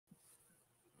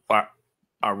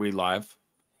Are we live?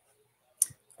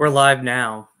 We're live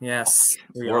now. Yes,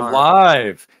 We're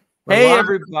live. Hey,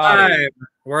 everybody.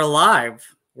 We're live.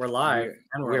 We're live.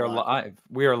 We are live.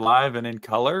 We are live and in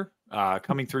color,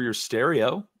 coming through your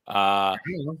stereo. Hi,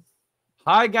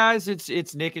 guys.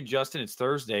 It's Nick and Justin. It's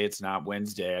Thursday. It's not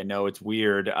Wednesday. I know it's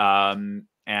weird. My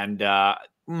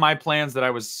plans that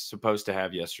I was supposed to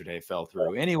have yesterday fell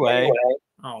through. Anyway,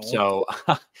 so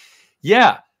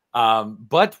yeah.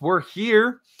 But we're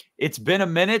here. It's been a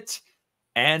minute.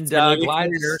 And glad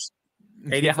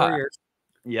 84 years.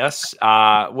 Yes.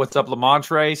 What's up,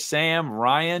 Lamontre, Sam,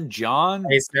 Ryan, John?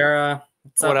 Hey, Sarah.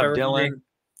 What up, Dylan?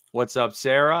 What's up,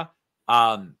 Sarah?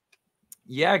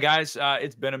 Yeah, guys,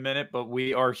 it's been a minute, but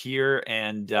we are here.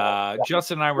 And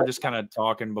Justin and I were just kind of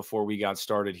talking before we got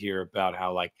started here about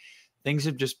how like things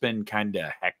have just been kind of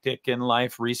hectic in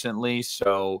life recently.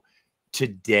 So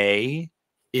today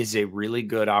is a really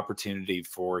good opportunity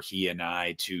for he and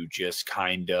I to just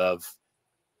kind of,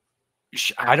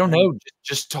 I don't know,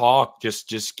 just talk,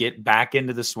 just get back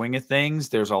into the swing of things.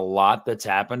 There's a lot that's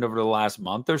happened over the last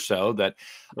month or so that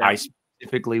I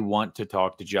specifically want to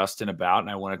talk to Justin about, and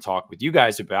I want to talk with you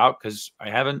guys about, because I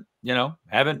haven't,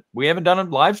 we haven't done a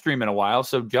live stream in a while.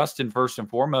 So Justin, first and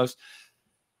foremost,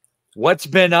 what's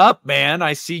been up, man?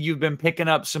 I see you've been picking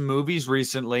up some movies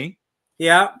recently.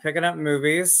 Yeah, picking up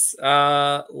movies.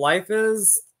 Life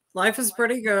is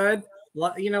pretty good.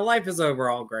 Life is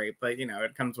overall great, but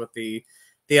it comes with the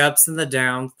ups and the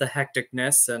downs, the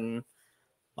hecticness, and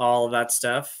all of that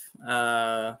stuff.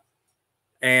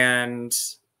 And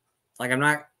like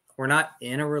we're not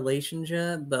in a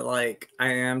relationship, but like I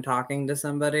am talking to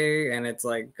somebody, and it's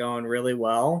like going really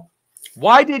well.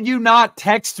 Why did you not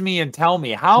text me and tell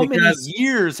me? How many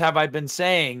years have I been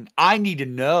saying I need to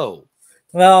know?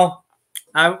 Well,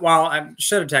 I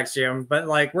should have texted you, but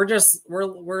like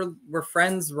we're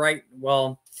friends, right?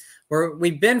 Well,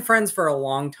 we've been friends for a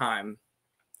long time,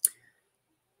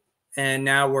 and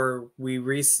now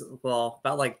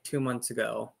about like 2 months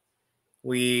ago,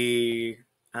 we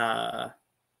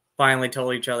finally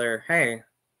told each other, "Hey,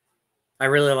 I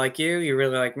really like you. You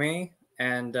really like me,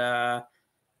 and we're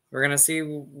gonna see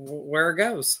where it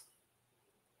goes."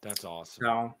 That's awesome.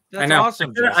 No, that's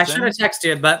awesome. I should have texted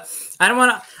you, but I don't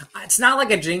want to. It's not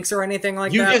like a jinx or anything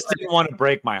like that. You just didn't want to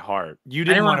break my heart. You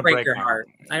didn't want to break your heart.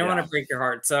 I don't want to break your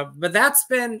heart. So, but that's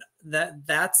been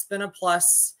a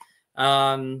plus.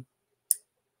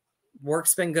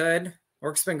 Work's been good.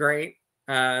 Work's been great.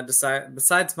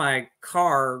 Besides my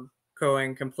car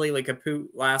going completely kaput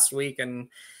last week, and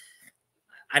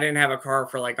I didn't have a car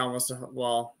for like almost a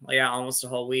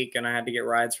whole week, and I had to get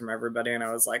rides from everybody, and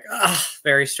I was like,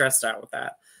 very stressed out with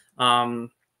that.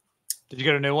 Did you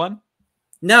get a new one?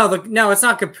 No, it's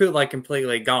not kaput, like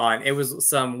completely gone. It was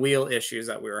some wheel issues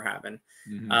that we were having.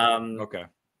 Mm-hmm. Okay.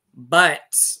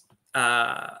 But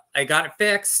I got it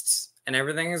fixed, and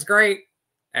everything is great.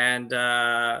 And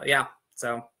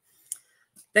so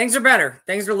things are better.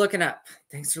 Things are looking up.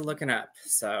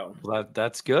 So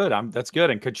that's good. That's good.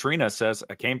 And Katrina says,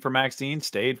 I came for MaXXXine,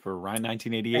 stayed for Ryan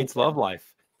 1988's Love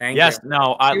Life. Thank you.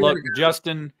 No, look,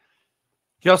 Justin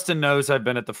knows I've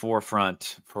been at the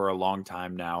forefront for a long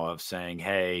time now of saying,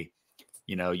 hey,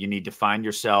 you need to find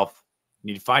yourself.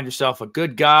 You need to find yourself a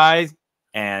good guy,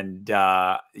 and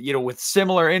with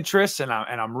similar interests, and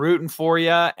I'm rooting for you.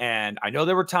 And I know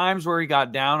there were times where he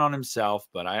got down on himself,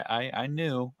 but I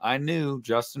knew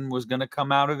Justin was going to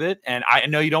come out of it. And I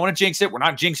know you don't want to jinx it. We're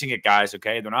not jinxing it, guys.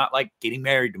 Okay, they're not like getting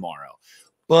married tomorrow,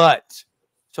 but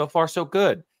so far so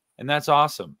good, and that's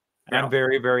awesome. And I'm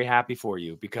very, very happy for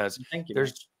you, because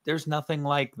there's nothing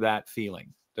like that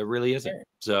feeling. There really isn't.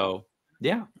 So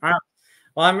yeah.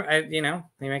 Well, he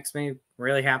makes me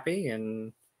really happy,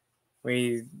 and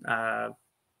we don't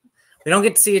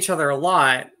get to see each other a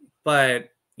lot, but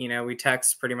we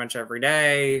text pretty much every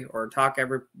day or talk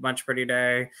pretty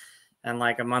day. And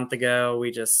like a month ago,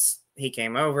 he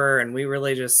came over, and we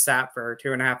really just sat for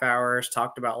 2.5 hours,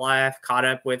 talked about life, caught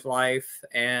up with life,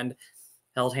 and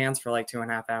held hands for like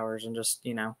 2.5 hours, and just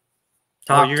talked.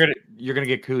 Oh, you're gonna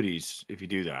get cooties if you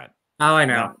do that. Oh, I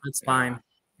know. It's fine.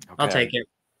 Okay. I'll take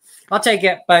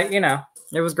it. But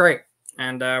it was great,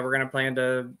 and we're gonna plan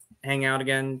to hang out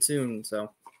again soon.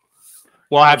 So,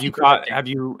 well, have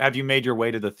you made your way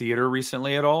to the theater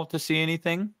recently at all to see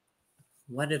anything?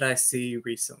 What did I see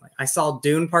recently? I saw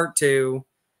Dune Part 2,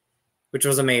 which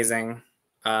was amazing.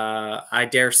 I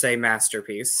dare say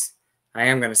masterpiece. I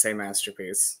am going to say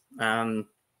masterpiece. And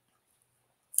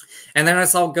then I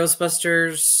saw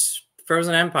Ghostbusters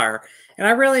Frozen Empire, and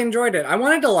I really enjoyed it. I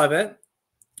wanted to love it,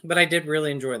 but I did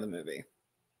really enjoy the movie.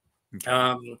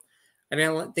 Okay. I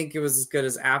didn't think it was as good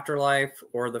as Afterlife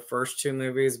or the first two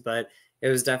movies, but it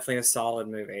was definitely a solid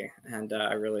movie, and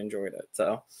I really enjoyed it.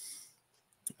 So,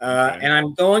 Okay. and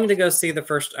I'm going to go see the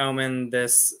First Omen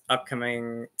this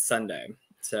upcoming Sunday.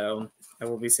 So I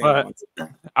will be seeing that one.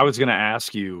 I was going to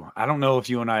ask you, I don't know if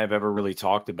you and I have ever really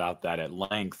talked about that at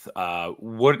length.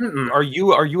 What are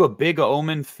you a big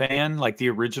Omen fan? Like the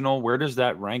original, where does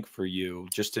that rank for you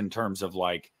just in terms of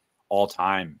like all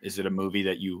time? Is it a movie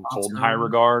that you hold in high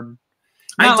regard?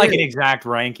 Not like an exact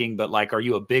ranking, but like, are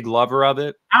you a big lover of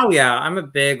it? Oh yeah, I'm a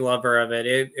big lover of it.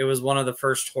 It was one of the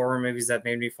first horror movies that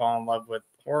made me fall in love with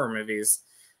horror movies.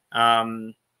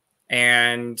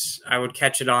 And I would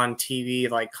catch it on TV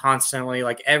like constantly.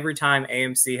 Like every time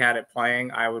AMC had it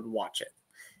playing, I would watch it,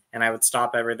 and I would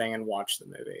stop everything and watch the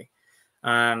movie.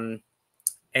 And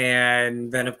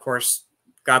then of course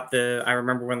I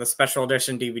remember when the special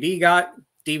edition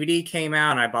DVD came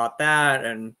out, and I bought that,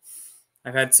 and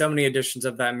I've had so many editions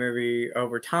of that movie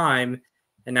over time,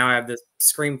 and now I have this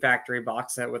Scream Factory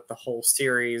box set with the whole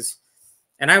series.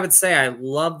 And I would say I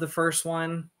love the first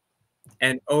one.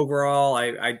 And overall,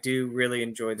 I do really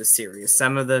enjoy the series.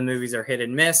 Some of the movies are hit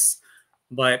and miss,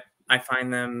 but I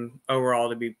find them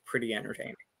overall to be pretty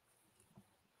entertaining.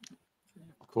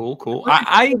 Cool, cool.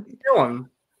 I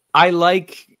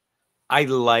like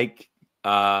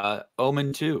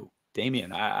Omen 2.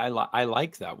 Damien, I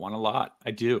like that one a lot.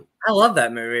 I do. I love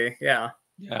that movie. Yeah.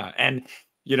 Yeah, and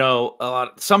you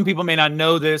know, some people may not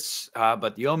know this,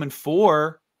 but the Omen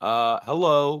 4,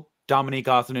 hello, Dominique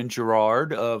Othman and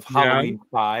Gerard of Halloween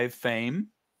 5 fame.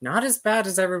 Not as bad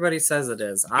as everybody says it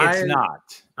is. It's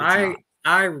not. I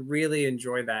really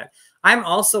enjoy that. I'm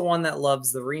also one that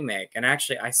loves the remake. And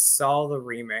actually, I saw the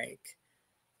remake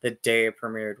the day it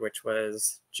premiered, which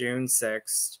was June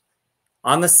 6th.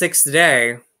 On the 6th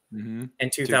day in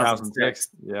 2006.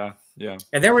 Yeah.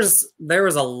 And there was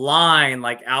a line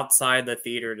like outside the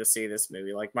theater to see this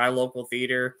movie. Like my local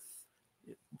theater,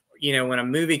 you know, when a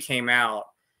movie came out,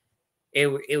 it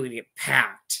would get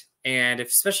packed, and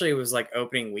especially it was like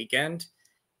opening weekend,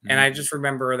 and I just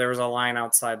remember there was a line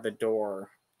outside the door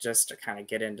just to kind of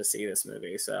get in to see this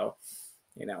movie. So,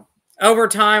 you know, over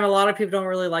time, a lot of people don't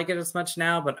really like it as much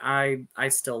now, but I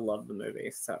still love the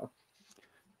movie. So,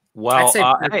 well, I'd say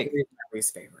part 3 is my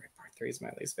least favorite. Part 3 is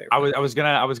my least favorite.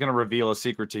 I was gonna reveal a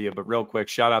secret to you, but real quick,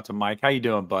 shout out to Mike. How you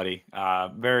doing, buddy?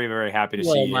 Very, very happy to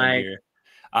see you in here.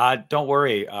 Don't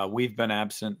worry, we've been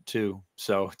absent too,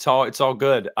 so it's all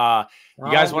good.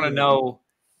 You guys want to know?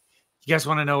 You guys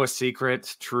want to know a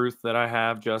secret truth that I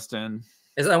have, Justin?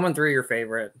 Is Omen 3 your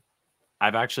favorite?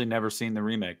 I've actually never seen the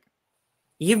remake.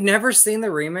 You've never seen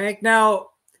the remake?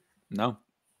 Now, no.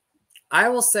 I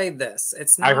will say this: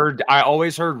 it's not. I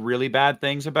always heard really bad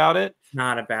things about it.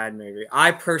 Not a bad movie.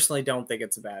 I personally don't think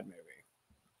it's a bad movie.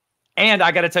 And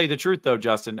I got to tell you the truth, though,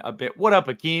 Justin. A bit. What up,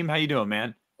 Akeem? How you doing,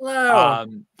 man? Hello.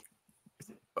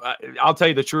 I'll tell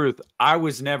you the truth. I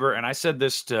was never, and I said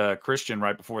this to Christian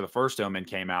right before the first Omen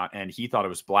came out, and he thought it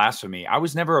was blasphemy. I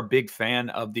was never a big fan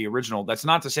of the original. That's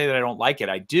not to say that I don't like it.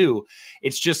 I do.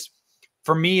 It's just,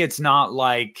 for me, it's not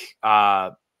like,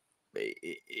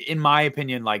 in my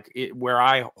opinion, like where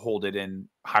I hold it in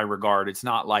high regard, it's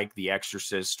not like The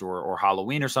Exorcist or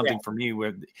Halloween or something for me.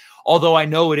 Although I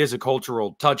know it is a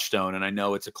cultural touchstone, and I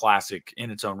know it's a classic in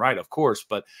its own right, of course,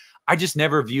 but I just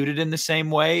never viewed it in the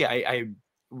same way. I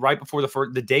right before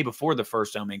the day before the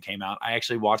first Omen came out, I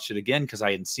actually watched it again because I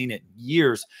hadn't seen it in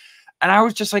years, and I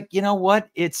was just like, you know what?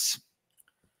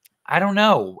 I don't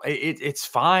know. It's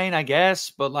fine, I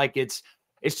guess, but like it's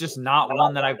just not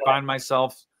one that I find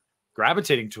myself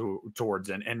gravitating towards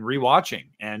and rewatching.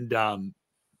 And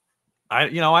I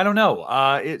don't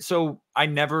know. So I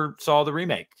never saw the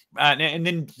remake, and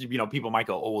then people might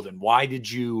go, "Oh, then why did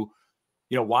you?"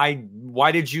 why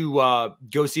did you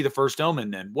go see the first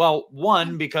Omen then? Well,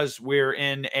 one, because we're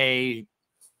in a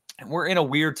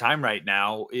weird time right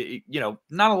now.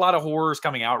 Not a lot of horrors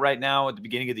coming out right now at the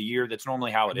beginning of the year. That's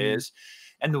normally how it is.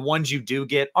 And the ones you do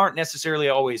get aren't necessarily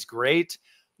always great.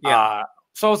 Yeah.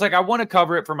 So I was like, I want to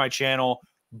cover it for my channel,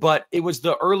 but it was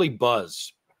the early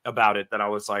buzz about it that I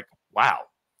was like, wow,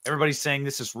 everybody's saying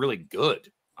this is really good.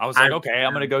 I was like, okay,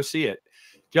 I'm going to go see it.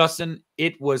 Justin,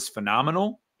 it was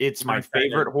phenomenal. It's my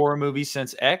favorite horror movie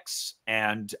since X,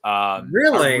 and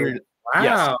really,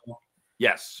 wow,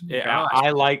 yes,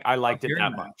 I liked it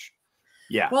that much.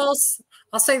 Yeah. Well,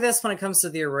 I'll say this: when it comes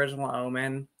to the original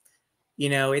Omen,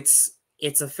 it's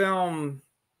a film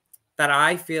that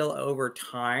I feel over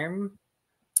time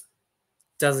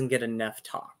doesn't get enough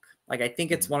talk. Like, I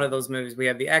think it's one of those movies. We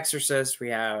have The Exorcist, we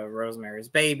have Rosemary's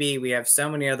Baby, we have so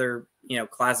many other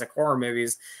classic horror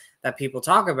movies that people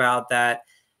talk about that.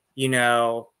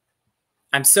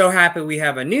 I'm so happy we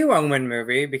have a new Omen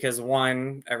movie because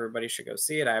one, everybody should go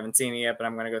see it. I haven't seen it yet, but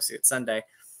I'm going to go see it Sunday.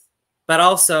 But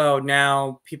also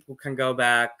now people can go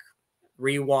back,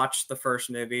 rewatch the first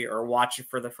movie or watch it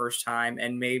for the first time,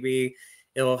 and maybe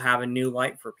it'll have a new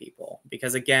light for people.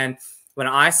 Because again, when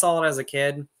I saw it as a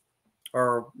kid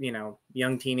or, you know,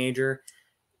 young teenager,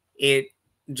 it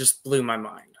just blew my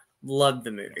mind. Loved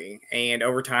the movie, and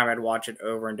over time I'd watch it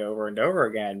over and over and over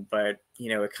again, but you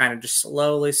know, it kind of just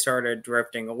slowly started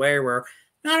drifting away where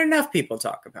not enough people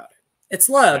talk about it. It's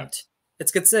loved,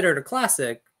 it's considered a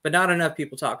classic, but not enough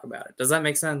people talk about it. Does that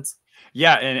make sense?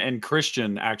 Yeah, and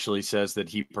Christian actually says that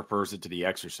he prefers it to The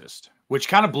Exorcist, which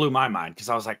kind of blew my mind because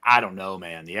I was like, I don't know,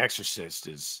 man. The Exorcist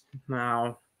is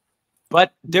No,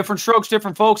 but different strokes,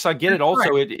 different folks. I get it. Also,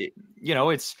 right. you know,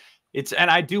 it's,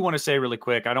 and I do want to say really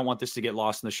quick, I don't want this to get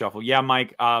lost in the shuffle. Yeah,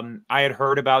 Mike, I had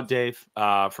heard about Dave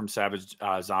from Savage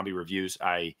Zombie Reviews.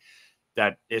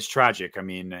 That is tragic. I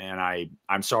mean, and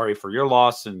I'm sorry for your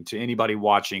loss, and to anybody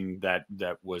watching that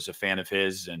was a fan of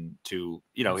his, and to,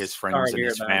 you know, his friends and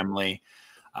his family.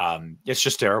 It's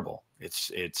just terrible. It's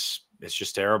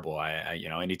just terrible. I you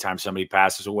know, anytime somebody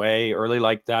passes away early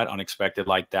like that, unexpected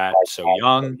like that, so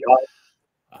young,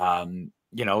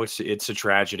 you know, it's a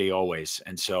tragedy always.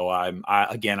 And so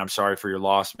again, I'm sorry for your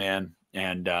loss, man.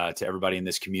 And to everybody in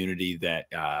this community that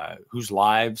whose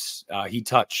lives he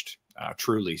touched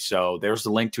truly. So there's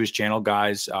the link to his channel,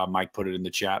 guys. Mike put it in the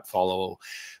chat. Follow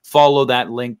that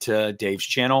link to Dave's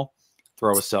channel.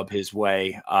 Throw a sub his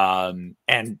way.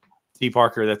 And T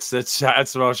Parker, that's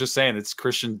what I was just saying. It's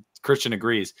Christian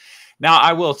agrees. Now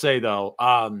I will say though,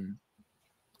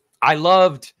 I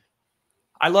loved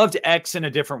X in a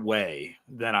different way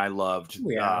than I loved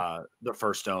the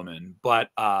First Omen, but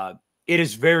it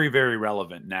is very, very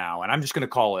relevant now, and I'm just going to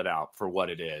call it out for what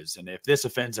it is. And if this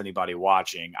offends anybody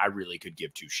watching, I really could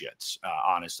give two shits,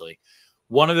 honestly.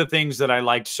 One of the things that I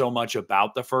liked so much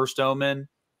about the First Omen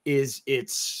is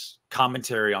its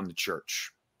commentary on the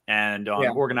church and on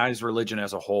organized religion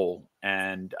as a whole,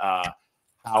 and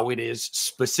how it is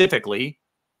specifically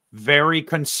very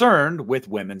concerned with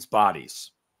women's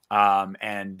bodies.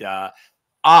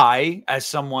 I, as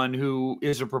someone who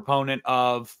is a proponent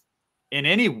of, in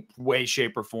any way,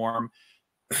 shape, or form,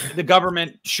 the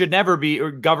government should never be, or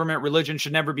government religion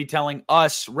should never be telling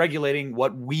us, regulating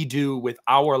what we do with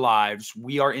our lives.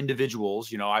 We are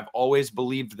individuals. You know, I've always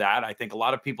believed that. I think a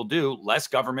lot of people do. Less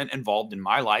government involved in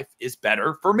my life is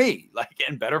better for me, like,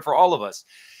 and better for all of us.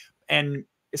 And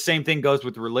the same thing goes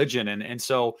with religion. And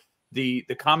so the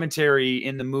commentary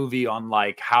in the movie on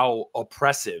like how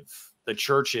oppressive the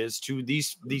church is to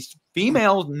these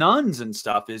female nuns and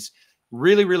stuff is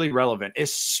really, really relevant,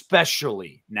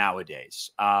 especially nowadays.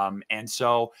 And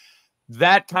so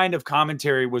that kind of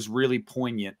commentary was really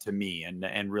poignant to me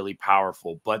and really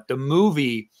powerful. But the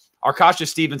movie, Arkasha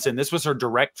Stevenson, this was her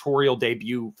directorial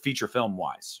debut feature film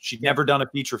wise. She'd never done a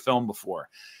feature film before.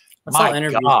 I saw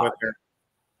interviews with her.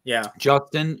 Yeah.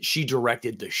 Justin, she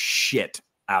directed the shit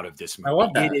out of this movie. I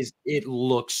love that. It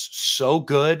looks so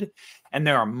good. And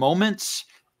there are moments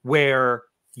where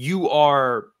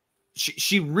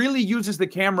she really uses the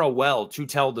camera well to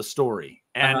tell the story.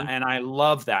 And I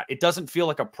love that. It doesn't feel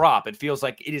like a prop. It feels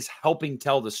like it is helping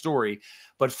tell the story.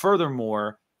 But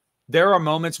furthermore, there are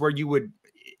moments where you would,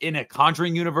 in a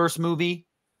Conjuring universe movie,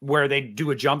 where they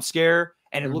do a jump scare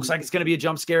and it looks like it's going to be a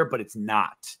jump scare, but it's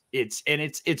not. It's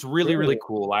really, really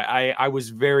cool. I was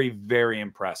very, very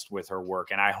impressed with her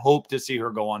work, and I hope to see her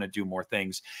go on and do more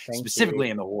things, specifically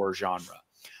in the horror genre.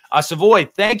 Savoy,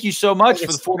 thank you so much for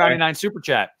the $4.99 super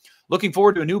chat. Looking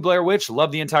forward to a new Blair Witch.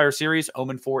 Love the entire series.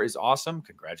 Omen 4 is awesome.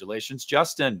 Congratulations,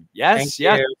 Justin. Yes,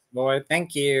 thank you, boy.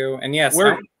 Thank you. And yes,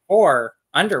 Omen 4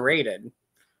 underrated.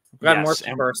 I've got more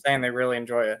people are saying they really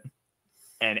enjoy it.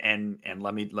 And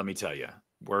let me tell you,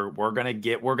 we're gonna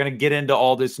get into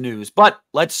all this news, but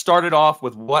let's start it off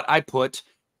with what I put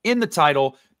in the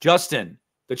title. Justin,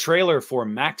 the trailer for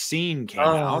MaXXXine came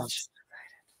out.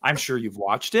 I'm sure you've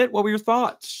watched it. What were your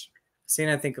thoughts? I've seen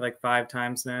it, I think, like 5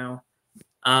 times now.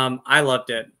 I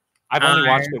loved it. I've only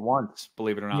watched it once,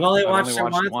 believe it or not. You only watched it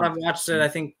once? I've watched it, I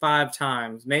think, 5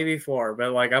 times, maybe 4,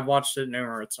 but like I've watched it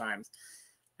numerous times.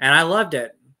 And I loved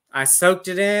it. I soaked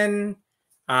it in.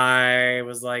 I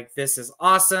was like, this is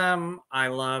awesome. I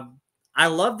love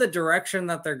the direction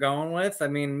that they're going with. I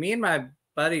mean, me and my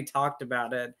buddy talked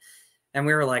about it, and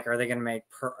we were like, are they going to make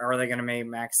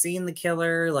MaXXXine the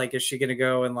killer? Like, is she going to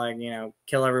go and, like, you know,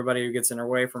 kill everybody who gets in her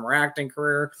way from her acting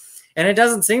career? And it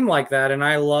doesn't seem like that. And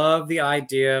I love the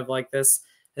idea of like this.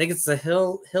 I think it's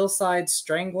the Hillside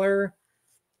Strangler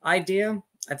idea.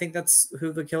 I think that's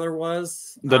who the killer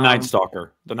was. The Night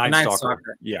Stalker. The Night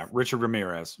Stalker. Yeah, Richard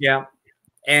Ramirez. Yeah.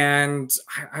 And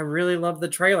I really love the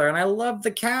trailer, and I love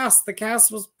the cast. The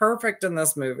cast was perfect in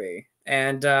this movie.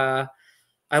 And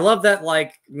I love that,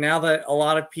 like, now that a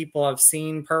lot of people have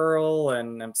seen Pearl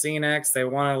and have seen X, they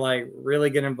want to like really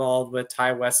get involved with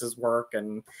Ty West's work,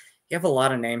 and you have a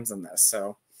lot of names in this.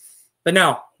 So, but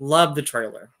no, love the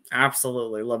trailer.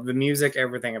 Absolutely love the music,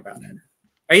 everything about it.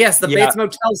 Oh yes, the Bates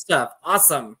Motel stuff,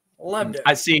 awesome, loved it.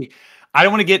 I see. I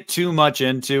don't want to get too much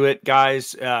into it,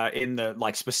 guys, in the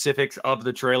like specifics of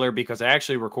the trailer, because I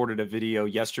actually recorded a video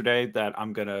yesterday that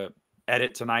I'm gonna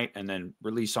edit tonight and then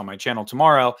release on my channel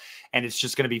tomorrow. And it's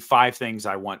just going to be 5 things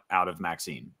I want out of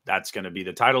MaXXXine. That's going to be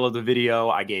the title of the video.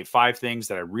 I gave 5 things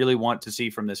that I really want to see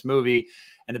from this movie.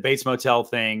 And the Bates Motel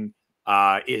thing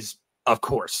is, of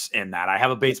course, in that. I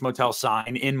have a Bates Motel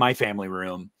sign in my family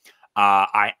room.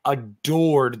 I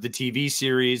adored the TV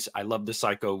series. I love the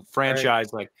Psycho franchise.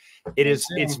 Right. Like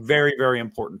it's very, very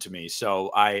important to me. So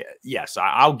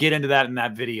I'll get into that in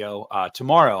that video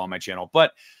tomorrow on my channel.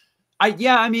 But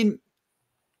I mean,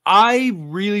 I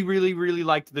really, really, really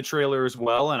liked the trailer as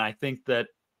well. And I think that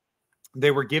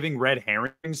they were giving red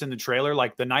herrings in the trailer.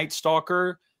 Like the Night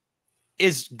Stalker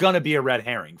is going to be a red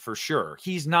herring for sure.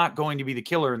 He's not going to be the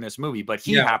killer in this movie, but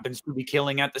he happens to be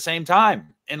killing at the same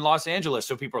time in Los Angeles.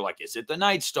 So people are like, is it the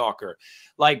Night Stalker?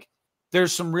 Like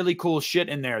there's some really cool shit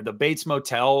in there. The Bates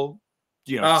Motel,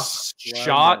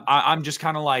 shot. I'm just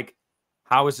kind of like,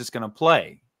 how is this going to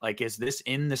play? Like, is this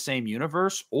in the same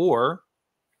universe, or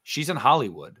she's in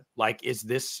Hollywood? Like, is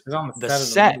this the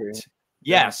set?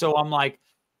 Yeah. So I'm like,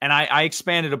 and I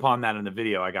expanded upon that in the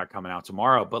video I got coming out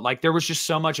tomorrow. But like, there was just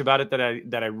so much about it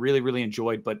that I really, really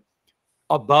enjoyed. But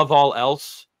above all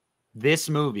else, this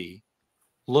movie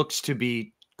looks to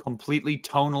be completely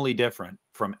tonally different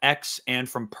from X and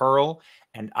from Pearl.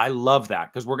 And I love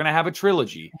that, because we're going to have a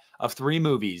trilogy of 3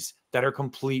 movies that are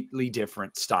completely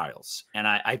different styles. And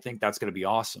I think that's going to be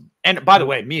awesome. And by the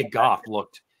way, Mia Goth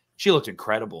looked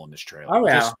incredible in this trailer. Oh,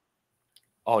 yeah.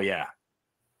 Oh, yeah.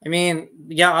 I mean,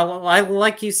 yeah, I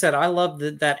like you said, I love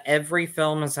that every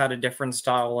film has had a different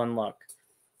style and look.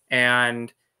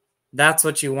 And that's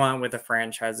what you want with a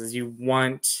franchise, is you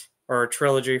want, or a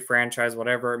trilogy, franchise,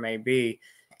 whatever it may be,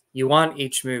 you want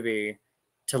each movie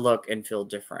to look and feel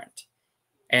different.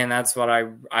 And that's what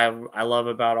I love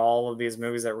about all of these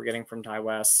movies that we're getting from Ty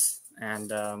West. And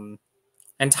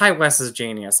Ty West is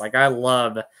genius. Like I've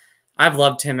loved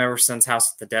him ever since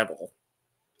House of the Devil.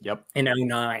 Yep. In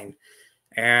 2009.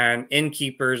 And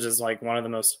Innkeepers is like one of the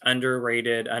most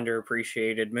underrated,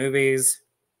 underappreciated movies.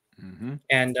 Mm-hmm.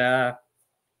 And I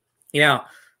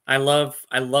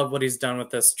love what he's done with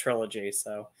this trilogy.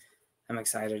 So I'm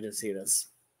excited to see this.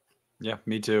 Yeah,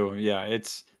 me too. Yeah,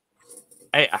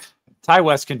 Ty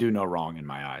West can do no wrong in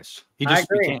my eyes. I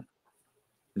agree.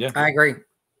 Yeah, I agree.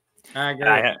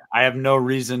 I have no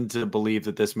reason to believe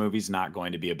that this movie's not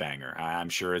going to be a banger. I'm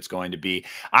sure it's going to be.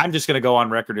 I'm just going to go on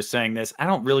record as saying this. I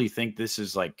don't really think this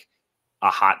is like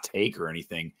a hot take or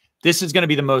anything. This is going to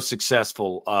be the most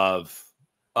successful of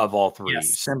all 3,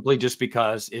 simply just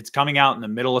because it's coming out in the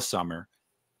middle of summer,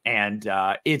 and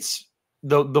it's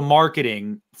the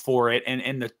marketing for it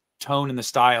and the tone and the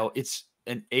style. It's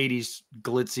an 80s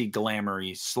glitzy,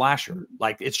 glamoury slasher.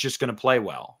 Like it's just going to play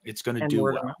well. It's going to do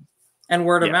well. And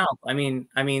word of mouth. I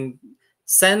mean,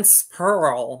 since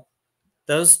Pearl,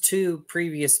 those 2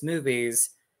 previous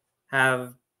movies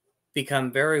have become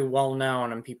very well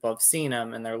known, and people have seen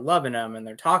them, and they're loving them, and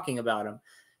they're talking about them.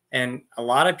 And a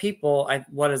lot of people,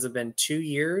 what has it been, 2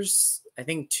 years? I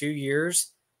think 2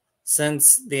 years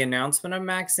since the announcement of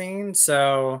MaXXXine.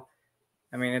 So,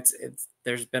 I mean,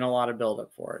 there's been a lot of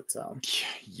buildup for it. So,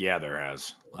 yeah, there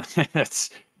has.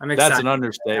 that's an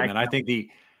understatement. I think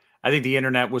the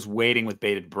internet was waiting with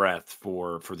bated breath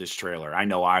for this trailer. I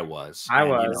know I was.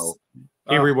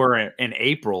 Here we were in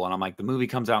April, and I'm like, the movie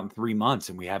comes out in 3 months,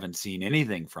 and we haven't seen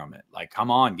anything from it. Like, come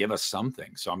on, give us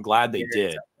something. So I'm glad they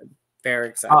did. Very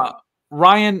excited.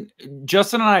 Ryan,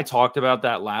 Justin and I talked about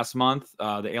that last month,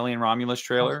 the Alien Romulus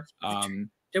trailer.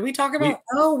 Did we talk about?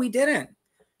 No, we didn't.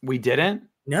 We didn't?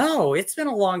 No, it's been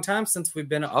a long time since we've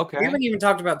been. Okay. We haven't even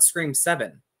talked about Scream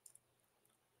 7.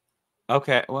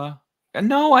 Okay, well.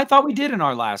 No, I thought we did in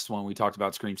our last one. We talked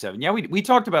about Scream 7. Yeah, we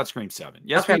talked about Scream 7.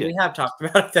 Yes, okay, we did. We have talked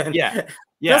about it then. Yeah.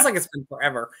 Feels like it's been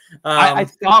forever. I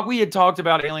thought we had talked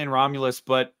about Alien Romulus,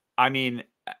 but I mean,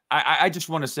 I just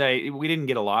want to say we didn't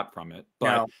get a lot from it.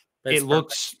 But it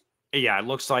looks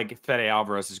like Fede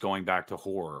Alvarez is going back to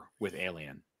horror with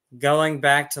Alien. Going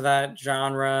back to that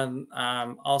genre.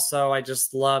 Also, I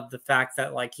just love the fact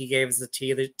that like he gave us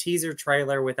the teaser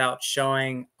trailer without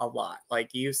showing a lot.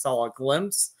 Like you saw a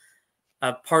glimpse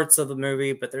of parts of the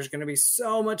movie, but there's going to be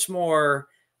so much more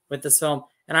with this film.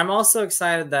 And I'm also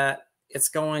excited that it's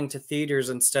going to theaters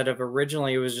instead of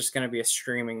originally it was just going to be a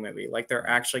streaming movie. Like they're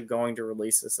actually going to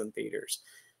release this in theaters.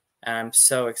 And I'm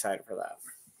so excited for that.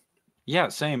 Yeah,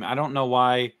 same. I don't know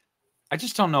why. I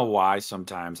just don't know why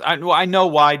sometimes. I know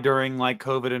why during like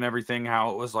COVID and everything,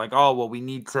 how it was like, oh, well, we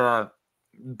need to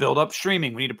build up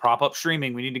streaming. We need to prop up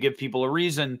streaming. We need to give people a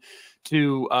reason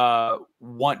to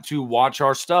want to watch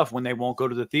our stuff when they won't go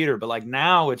to the theater. But like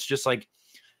now it's just like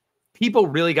people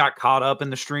really got caught up in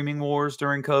the streaming wars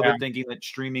during COVID, thinking that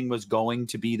streaming was going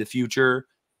to be the future.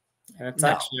 And it's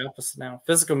actually opposite now.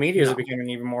 Physical media is becoming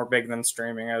even more big than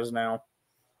streaming as now.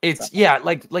 It's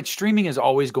like streaming is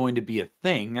always going to be a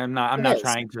thing. I'm not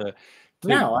trying to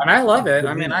no, and I love it.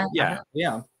 I mean,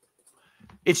 yeah.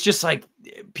 It's just like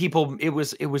people, it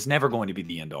was never going to be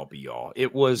the end all be all.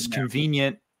 It was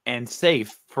convenient and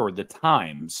safe for the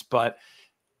times, but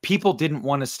people didn't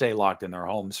want to stay locked in their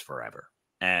homes forever.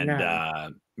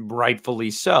 And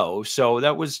rightfully so. So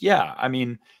that was, I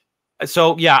mean,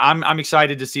 so yeah, I'm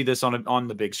excited to see this on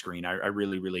the big screen. I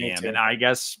really, really am. And I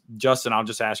guess, Justin, I'll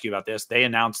just ask you about this. They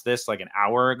announced this like an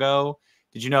hour ago.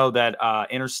 Did you know that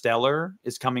Interstellar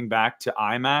is coming back to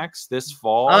IMAX this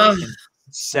fall?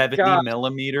 70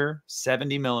 millimeter.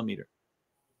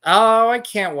 Oh, I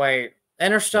can't wait.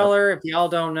 Interstellar, if y'all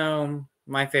don't know,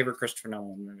 my favorite Christopher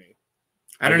Nolan movie.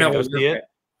 I don't know.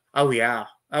 Oh yeah.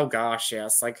 Oh gosh,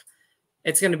 yes. Like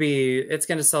it's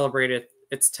gonna celebrate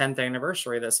its 10th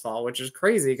anniversary this fall, which is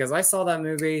crazy because I saw that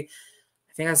movie.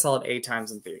 I think I saw it 8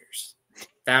 times in theaters.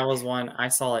 That was one I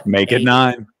saw it. Make it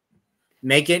 9.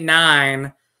 Make it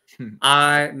 9.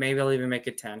 Maybe I'll even make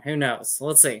it 10. Who knows?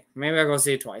 Let's see. Maybe I'll go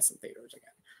see it twice in theaters again.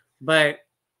 But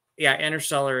yeah,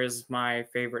 Interstellar is my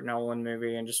favorite Nolan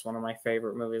movie and just one of my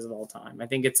favorite movies of all time. I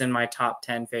think it's in my top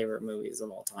 10 favorite movies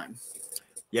of all time.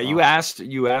 Yeah, you asked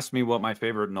me what my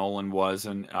favorite Nolan was,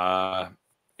 and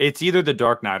it's either The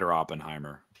Dark Knight or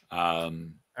Oppenheimer.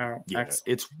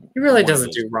 He really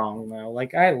doesn't do wrong though.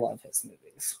 Like I love his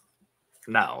movies.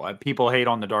 No, people hate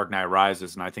on The Dark Knight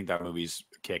Rises, and I think that movie's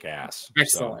kick ass.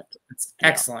 Excellent. So, it's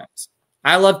excellent.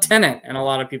 I love Tenet, and a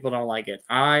lot of people don't like it.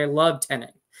 I love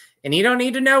Tenet. And you don't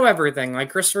need to know everything.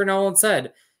 Like Christopher Nolan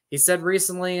said. He said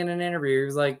recently in an interview, he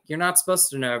was like, you're not supposed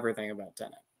to know everything about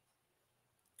Tenet.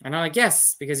 And I'm like,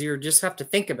 yes, because you just have to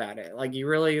think about it. Like you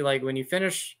really, like when you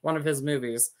finish one of his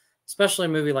movies, especially a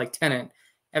movie like Tenet,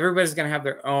 everybody's going to have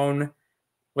their own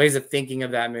ways of thinking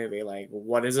of that movie. Like,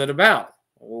 what is it about?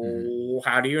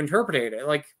 How do you interpret it?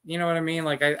 Like, you know what I mean?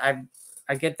 Like I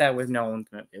get that with Nolan's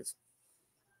movies.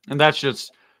 And that's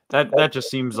just that just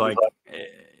seems like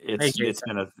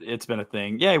it's been a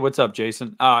thing. Yeah, what's up,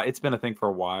 Jason? It's been a thing for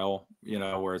a while, you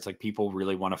know, where it's like people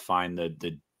really want to find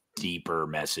the deeper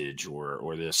message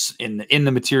or this in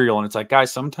the material, and it's like,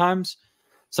 guys, sometimes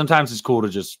it's cool to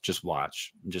just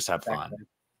watch and just have fun.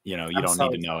 You know, you don't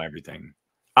need to know everything.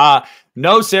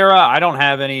 No, Sarah, I don't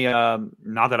have any.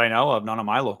 Not that I know of. None of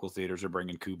my local theaters are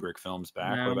bringing Kubrick films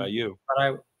back. What about you?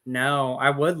 But I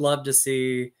would love to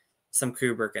see some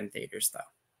Kubrick in theaters, though,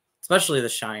 especially The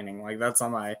Shining. Like that's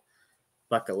on my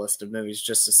bucket list of movies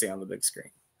just to see on the big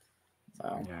screen.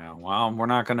 So yeah, well, we're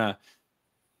not gonna.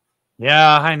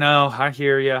 Yeah, I know. I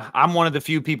hear you. I'm one of the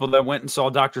few people that went and saw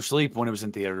Dr. Sleep when it was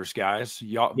in theaters, guys.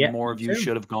 More of you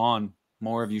should have gone.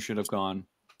 More of you should have gone.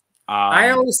 I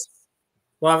always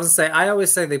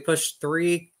say they pushed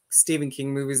 3 Stephen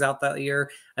King movies out that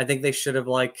year. I think they should have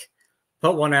like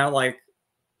put one out like,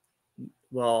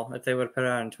 well, if they would have put it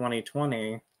out in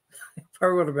 2020, it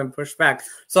probably would have been pushed back.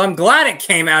 So I'm glad it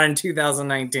came out in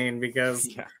 2019 because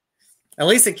at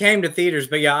least it came to theaters.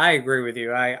 But yeah, I agree with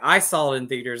you. I saw it in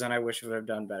theaters and I wish it would have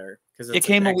done better because it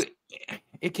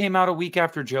came out a week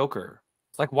after Joker.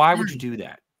 Like, why would you do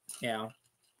that? Yeah, it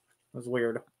was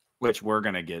weird. Which we're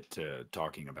going to get to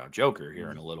talking about Joker here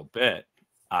in a little bit.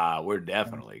 We're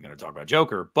definitely going to talk about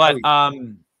Joker. But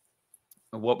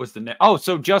what was the next? Oh,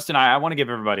 so Justin, I want to give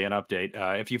everybody an update.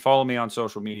 If you follow me on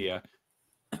social media,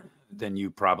 then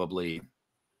you probably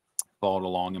followed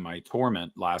along in my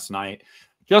torment last night.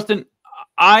 Justin,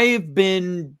 I've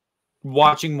been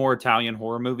watching more Italian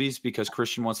horror movies because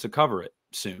Christian wants to cover it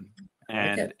soon.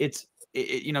 And it's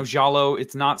you know, Giallo,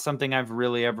 it's not something I've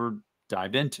really ever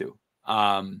dived into.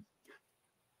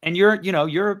 And you're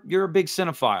a big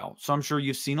cinephile, so I'm sure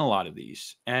you've seen a lot of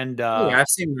these. And yeah, I've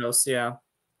seen those. Yeah,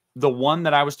 the one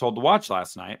that I was told to watch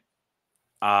last night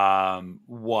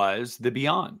was The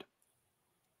Beyond,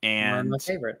 and one of my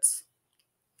favorites.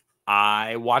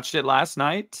 I watched it last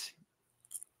night,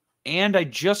 and I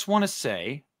just want to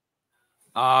say,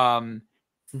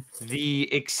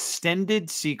 the extended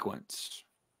sequence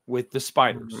with the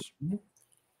spiders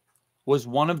was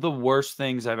one of the worst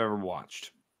things I've ever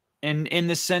watched. And in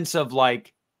the sense of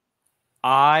like,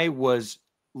 I was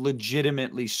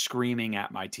legitimately screaming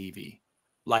at my TV.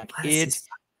 Like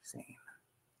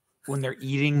when they're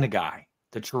eating the guy,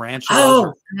 the tarantulas.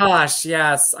 Oh gosh,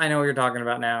 yes. I know what you're talking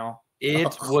about now. It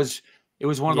was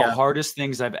one of the hardest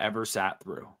things I've ever sat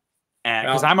through. And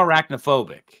because I'm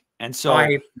arachnophobic. And so I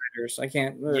hate spiders. I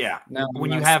can't. Yeah. No,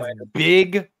 when you have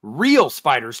big real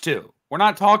spiders too. We're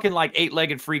not talking like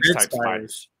 8-legged freaks type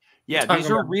spiders. Yeah,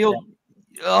 these are real.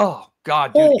 Oh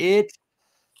God, dude.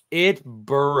 It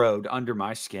burrowed under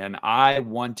my skin. I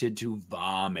wanted to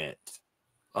vomit.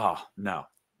 Oh, no.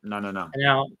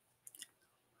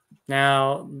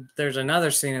 Now, there's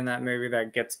another scene in that movie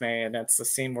that gets me, and it's the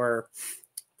scene where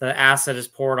the acid is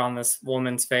poured on this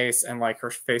woman's face, and like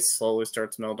her face slowly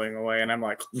starts melting away, and I'm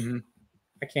like,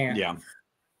 I can't. Yeah.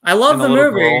 I love the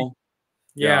movie. Girl,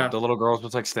 yeah. The little girl's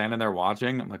just like standing there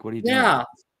watching. I'm like, what are you doing? Yeah.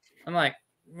 I'm like,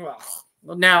 well,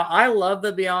 now I love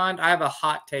The Beyond. I have a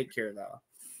hot take here, though.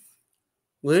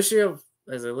 Lucio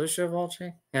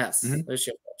Fulci? Yes,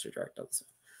 Lucio Fulci directed this.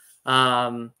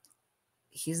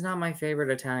 He's not my favorite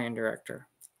Italian director.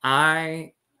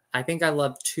 I think I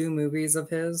love 2 movies of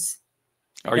his.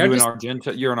 Are you an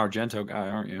Argento? You're an Argento guy,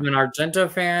 aren't you? I'm an Argento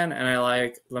fan, and I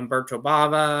like Lamberto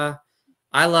Bava.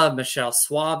 I love Michele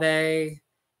Soavi,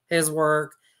 his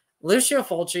work. Lucio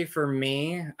Fulci, for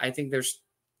me, I think there's.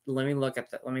 Let me look at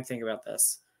that. Let me think about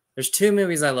this. There's 2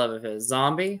 movies I love of his.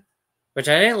 Zombie, which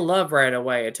I didn't love right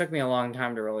away. It took me a long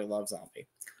time to really love Zombie.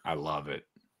 I love it.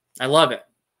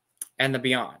 And The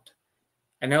Beyond.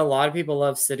 I know a lot of people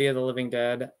love City of the Living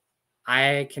Dead.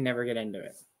 I can never get into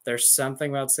it. There's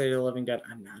something about City of the Living Dead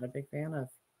I'm not a big fan of.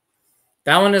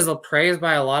 That one is praised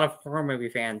by a lot of horror movie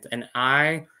fans, and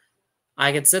I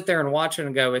could sit there and watch it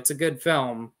and go, it's a good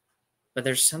film, but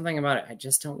there's something about it. I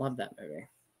just don't love that movie.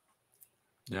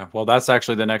 Yeah, well, that's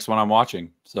actually the next one I'm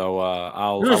watching, so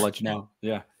I'll let you know.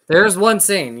 Yeah. There's one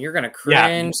scene. You're going to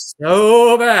cringe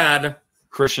so bad.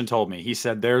 Christian told me. He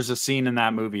said there's a scene in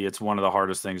that movie. It's one of the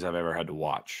hardest things I've ever had to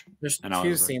watch. There's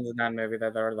 2 scenes in that movie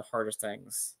that are the hardest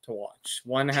things to watch.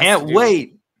 One has Can't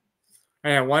wait.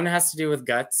 One has to do with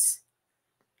guts,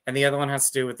 and the other one has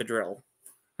to do with the drill.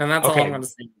 And that's all I'm going to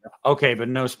say. Okay, but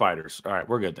no spiders. All right,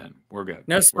 we're good then. We're good.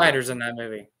 No spiders in that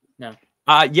movie. No.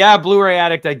 Yeah, Blu-ray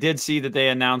Addict. I did see that they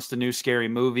announced a new scary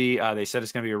movie. They said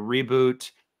it's going to be a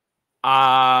reboot.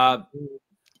 I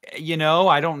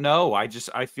don't know.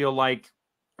 I feel like,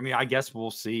 I guess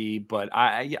we'll see, but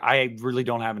I really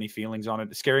don't have any feelings on it.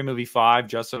 The Scary Movie 5,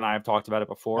 Justin and I have talked about it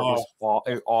before. It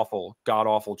was awful,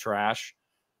 god-awful trash.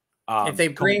 If they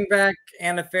bring back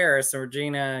Anna Faris or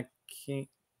Regina King,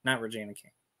 not Regina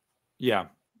King. Yeah.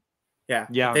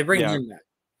 If they bring him back.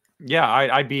 Yeah,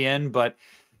 I'd be in, but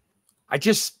I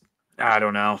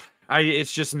don't know.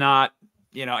 It's just not,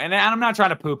 and I'm not trying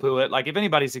to poo-poo it. Like, if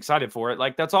anybody's excited for it,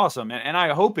 like, that's awesome. And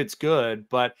I hope it's good,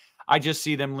 but I just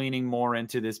see them leaning more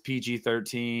into this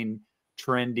PG-13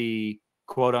 trendy,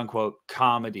 quote unquote,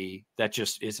 comedy that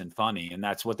just isn't funny. And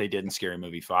that's what they did in Scary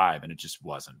Movie 5. And it just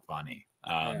wasn't funny.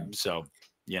 So,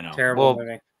 terrible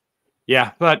movie.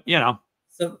 Yeah. But,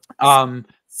 So,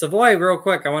 Savoy, real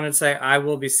quick, I wanted to say I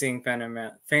will be seeing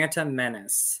Phantom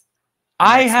Menace.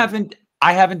 I haven't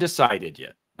decided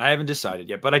yet.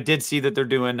 But I did see that they're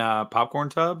doing popcorn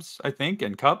tubs, I think,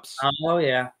 and cups. Oh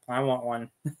yeah, I want one.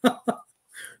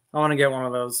 I want to get one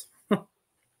of those.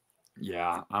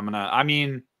 Yeah,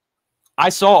 I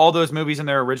saw all those movies in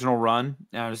their original run,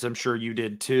 as I'm sure you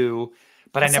did too.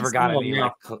 But I never got any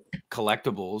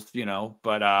collectibles,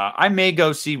 But I may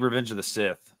go see Revenge of the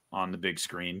Sith on the big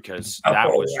screen because that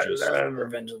was just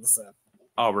Revenge of the Sith.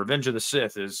 Oh, Revenge of the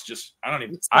Sith is just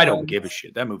I don't give a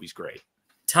shit. That movie's great.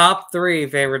 Top 3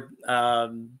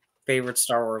 favorite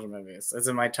Star Wars movies. It's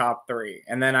in my top 3.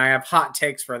 And then I have hot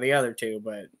takes for the other 2,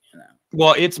 but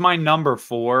Well, it's my number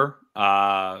 4.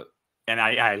 And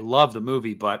I love the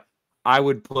movie, but I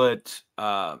would put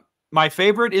my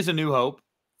favorite is A New Hope.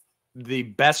 The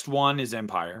best one is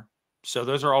Empire. So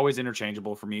those are always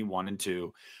interchangeable for me, 1 and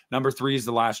 2. Number 3 is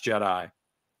The Last Jedi,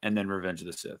 and then Revenge of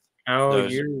the Sith. Oh,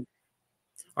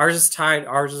 ours is tied.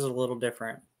 Ours is a little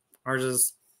different.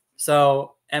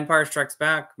 So Empire Strikes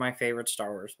Back, my favorite Star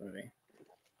Wars movie.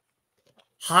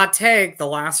 Hot take, The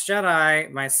Last Jedi,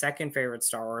 my second favorite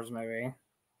Star Wars movie.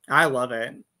 I love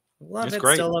it. Love it.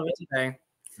 Great. Still love it today.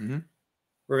 Mm-hmm.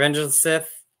 Revenge of the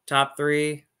Sith, top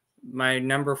 3. My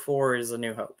number 4 is A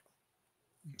New Hope.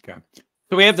 Okay.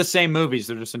 So we have the same movies.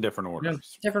 They're just in different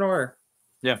orders. Yeah, different order.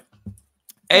 Yeah.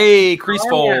 Hey,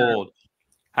 Creasefold.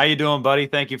 How you doing, buddy?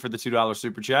 Thank you for the $2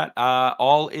 super chat.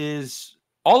 All is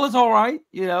all right.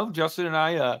 Justin and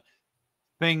I,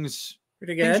 things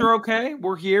Pretty good. Things are okay.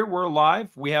 We're here. We're alive.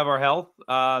 We have our health.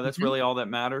 That's really all that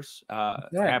matters.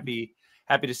 Happy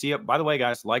to see it. By the way,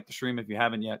 guys, like the stream if you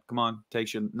haven't yet. Come on,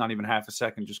 takes you not even half a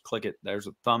second. Just click it. There's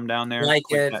a thumb down there.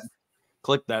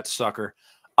 Click that sucker.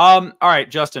 All right,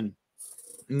 Justin.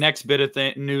 Next bit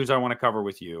of news I want to cover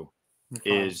with you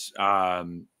is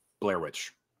Blair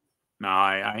Witch. Now,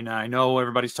 I know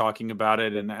everybody's talking about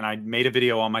it, and I made a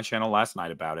video on my channel last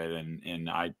night about it, and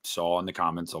I saw in the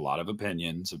comments a lot of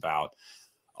opinions about,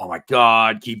 oh my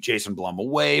God, keep Jason Blum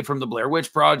away from the Blair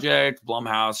Witch Project.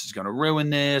 Blumhouse is going to ruin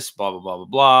this, blah, blah, blah, blah,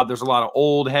 blah. There's a lot of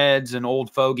old heads and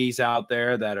old fogies out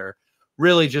there that are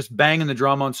really just banging the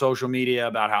drum on social media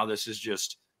about how this is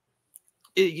just,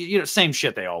 same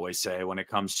shit they always say when it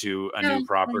comes to a new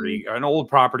property, or an old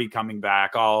property coming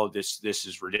back. Oh, this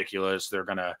is ridiculous. They're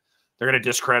gonna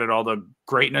discredit all the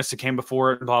greatness that came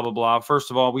before it, and blah blah blah.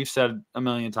 First of all, we've said a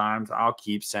million times. I'll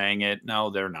keep saying it. No,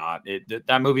 they're not.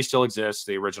 That movie still exists.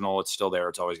 The original, it's still there.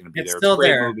 It's always going to be there. It's a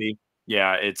great movie.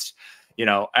 Yeah, it's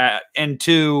and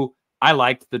two, I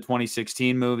liked the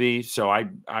 2016 movie, so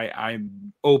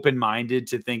I'm open minded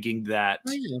to thinking that.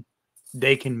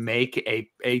 They can make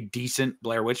a decent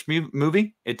Blair Witch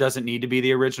movie. It doesn't need to be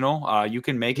the original. You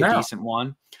can make a decent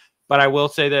one. But I will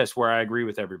say this, where I agree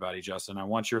with everybody, Justin. I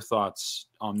want your thoughts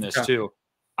on this too.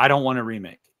 I don't want a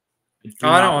remake.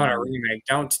 I don't want a remake.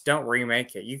 Don't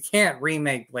remake it. You can't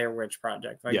remake Blair Witch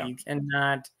Project. You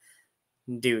cannot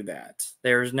do that.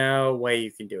 There's no way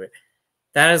you can do it.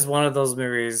 That is one of those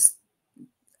movies.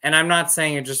 And I'm not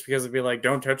saying it just because it'd be like,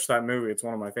 don't touch that movie. It's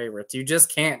one of my favorites. You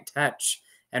just can't touch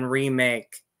and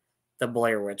remake the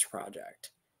Blair Witch Project.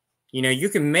 You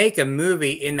can make a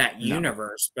movie in that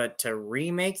universe, but to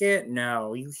remake it,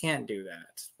 no, you can't do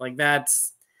that.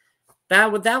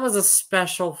 That was a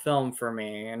special film for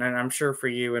me, and I'm sure for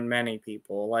you and many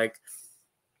people.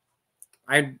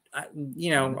 I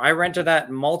rented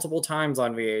that multiple times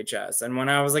on VHS, and when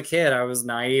I was a kid, I was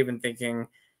naive and thinking,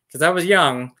 because I was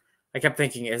young, I kept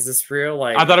thinking, is this real?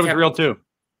 I thought it was real too.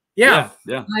 Yeah.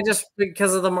 I just,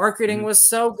 because of the marketing was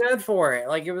so good for it.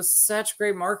 It was such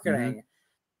great marketing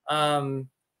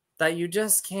that you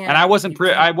just can't. And I wasn't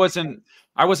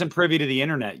privy to the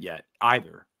internet yet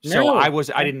either. So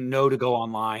I didn't know to go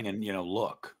online and,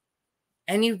 look.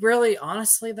 And you really,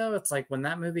 honestly though, it's like when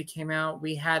that movie came out,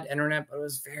 we had internet, but it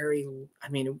was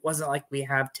it wasn't like we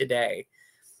have today.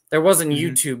 There wasn't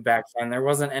YouTube back then. There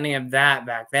wasn't any of that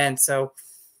back then. So,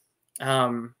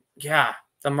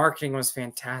 the marketing was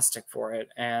fantastic for it,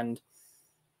 and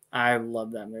I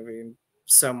love that movie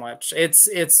so much.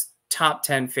 It's top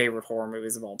 10 favorite horror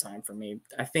movies of all time for me.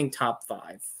 I think top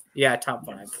 5. Yeah, top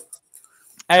 5.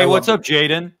 Hey, what's up,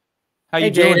 Jaden? How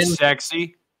you doing,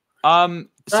 sexy?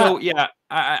 So yeah,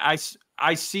 I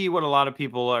see what a lot of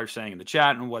people are saying in the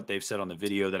chat and what they've said on the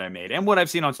video that I made and what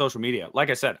I've seen on social media. Like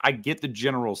I said, I get the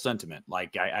general sentiment.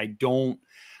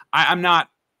 I'm not.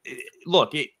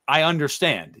 Look, I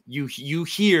understand. You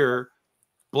hear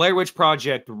Blair Witch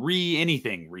Project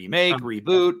remake,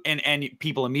 reboot, and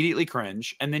people immediately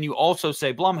cringe. And then you also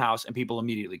say Blumhouse and people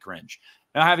immediately cringe.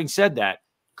 Now, having said that,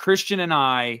 Christian and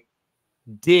I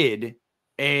did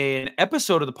an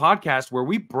episode of the podcast where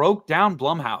we broke down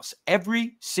Blumhouse,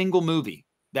 every single movie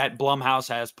that Blumhouse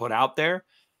has put out there,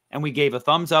 and we gave a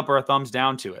thumbs up or a thumbs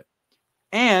down to it.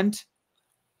 And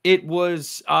it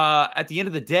was, at the end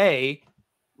of the day,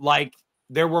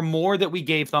 there were more that we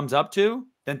gave thumbs up to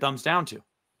than thumbs down to.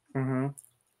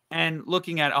 And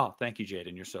looking at, oh, thank you,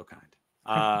 Jaden. You're so kind.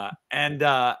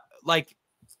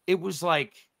 It was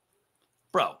like,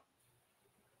 bro,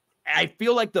 I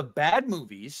feel like the bad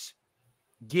movies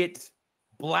get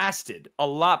blasted a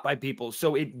lot by people.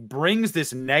 So it brings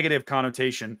this negative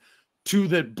connotation to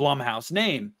the Blumhouse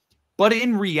name. But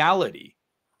in reality,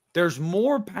 there's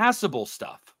more passable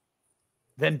stuff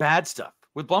than bad stuff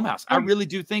with Blumhouse. I really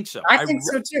do think so. I think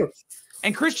so too.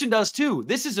 And Christian does too.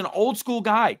 This is an old school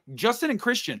guy. Justin and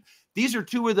Christian, these are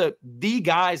two of the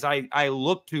guys I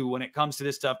look to when it comes to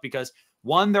this stuff, because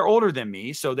one, they're older than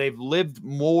me, so they've lived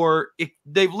more.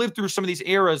 They've lived through some of these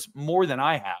eras more than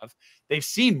I have. They've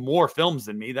seen more films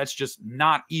than me. That's just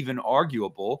not even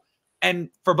arguable. And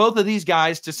for both of these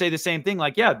guys to say the same thing,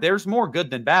 there's more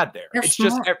good than bad there. It's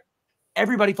just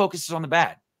everybody focuses on the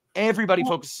bad. Everybody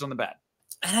focuses on the bad.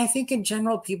 And I think in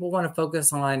general, people want to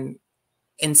focus on,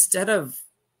 instead of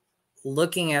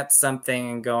looking at something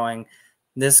and going,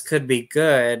 this could be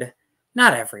good.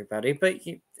 Not everybody, but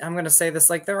I'm going to say this,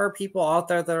 there are people out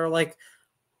there that are like,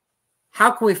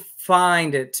 how can we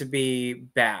find it to be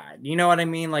bad? You know what I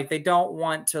mean? They don't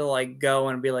want to go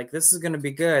and be like, this is going to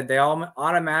be good. They all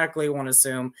automatically want to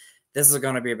assume this is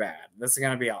going to be bad. This is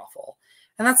going to be awful.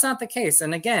 And that's not the case.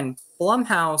 And again,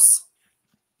 Blumhouse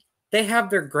they have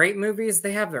their great movies,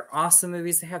 they have their awesome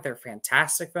movies, they have their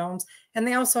fantastic films, and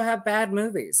they also have bad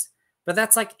movies. But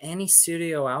that's like any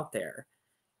studio out there.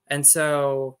 And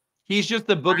so he's just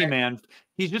the boogeyman.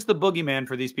 He's just the boogeyman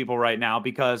for these people right now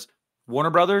because Warner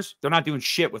Brothers, they're not doing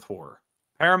shit with horror.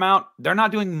 Paramount, they're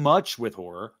not doing much with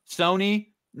horror. Sony,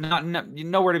 not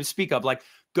nowhere to speak of. Like,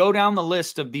 go down the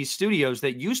list of these studios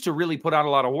that used to really put out a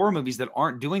lot of horror movies that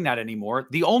aren't doing that anymore.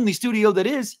 The only studio that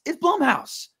is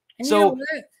Blumhouse. And so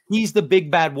he's the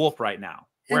big bad wolf right now,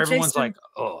 where everyone's like,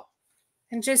 oh.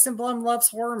 And Jason Blum loves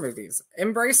horror movies.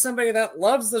 Embrace somebody that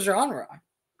loves the genre.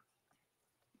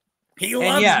 He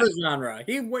loves the genre.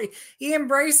 He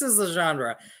embraces the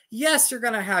genre. Yes, you're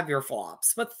going to have your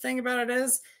flops. But the thing about it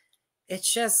is,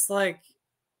 it's just like,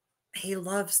 he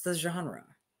loves the genre.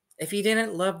 If he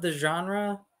didn't love the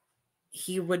genre,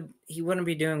 he wouldn't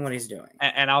be doing what he's doing.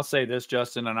 And I'll say this,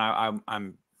 Justin, and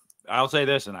I'll say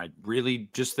this, and I really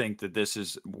just think that this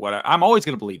is what I'm always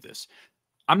going to believe this.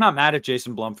 I'm not mad at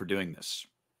Jason Blum for doing this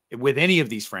with any of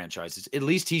these franchises. At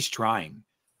least he's trying.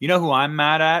 You know who I'm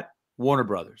mad at? Warner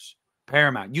Brothers,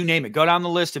 Paramount, you name it. Go down the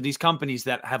list of these companies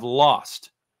that have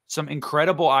lost some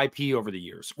incredible IP over the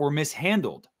years or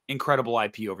mishandled incredible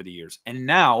IP over the years. And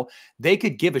now they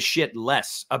could give a shit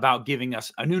less about giving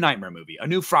us a new Nightmare movie, a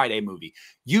new Friday movie,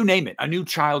 you name it, a new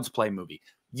Child's Play movie.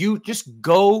 You just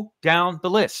go down the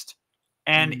list.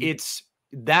 And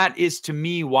that is to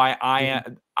me why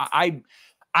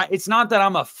it's not that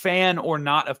I'm a fan or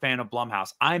not a fan of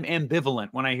Blumhouse. I'm ambivalent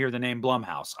when I hear the name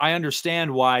Blumhouse. I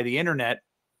understand why the internet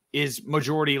is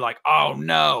majority like, oh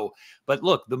no. But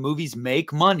look, the movies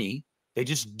make money. They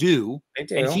just do. They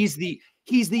do. And he's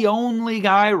the only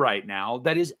guy right now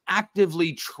that is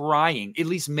actively trying, at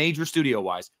least major studio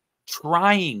wise,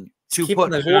 trying to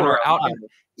put horror out.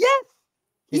 Yes.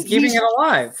 He's keeping it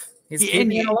alive. He's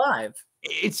keeping it alive.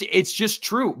 It's just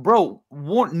true, bro.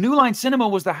 New Line Cinema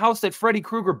was the house that Freddy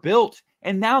Krueger built,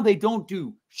 and now they don't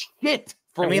do shit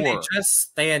for horror.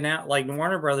 They announced, like,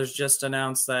 Warner Brothers just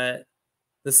announced that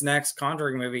this next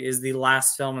Conjuring movie is the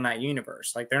last film in that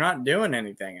universe. Like, they're not doing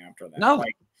anything after that.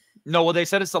 No, well, they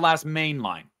said it's the last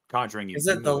mainline Conjuring movie. Is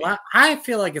it the last? I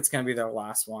feel like it's going to be their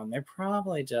last one. They're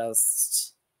probably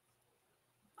just.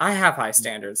 I have high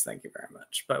standards, thank you very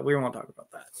much, but we won't talk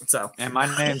about that. So, and my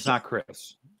name's not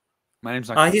Chris. My name's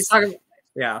not Chris. He's talking.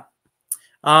 Yeah.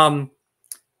 I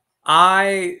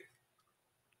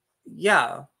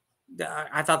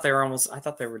thought they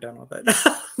were done with it.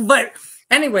 But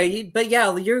anyway,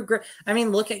 yeah, you're great. I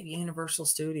mean, look at Universal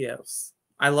Studios.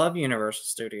 I love Universal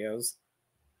Studios,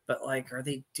 but like, are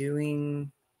they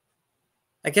doing?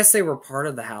 I guess they were part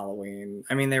of the Halloween.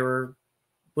 I mean, they were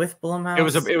with Blumhouse. It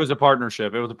was a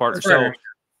partnership. It was a partnership.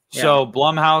 So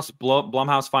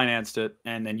Blumhouse financed it,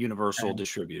 and then Universal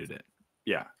distributed it.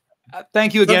 Yeah.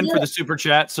 Thank you again for the super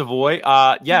chat, Savoy.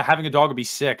 Yeah, having a dog would be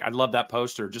sick. I'd love that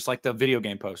poster, just like the video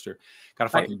game poster. Got a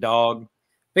fucking dog.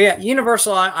 But yeah,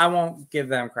 Universal, I won't give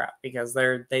them crap because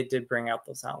they did bring out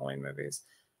those Halloween movies.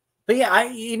 But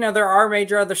yeah, there are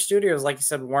major other studios, like you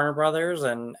said, Warner Brothers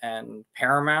and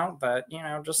Paramount, but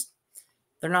just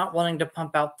they're not willing to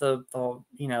pump out the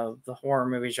horror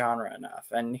movie genre enough.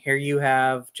 And here you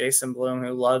have Jason Blum,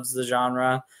 who loves the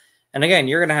genre. And again,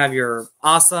 you're going to have your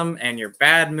awesome and your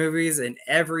bad movies in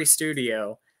every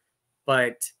studio,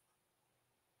 but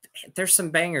there's some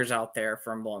bangers out there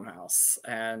from Blumhouse.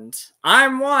 And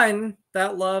I'm one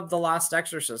that loved the Last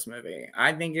Exorcist movie.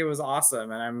 I think it was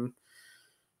awesome. And I'm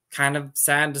kind of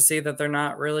sad to see that they're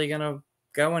not really going to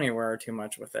go anywhere too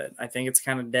much with it. I think it's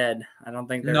kind of dead. I don't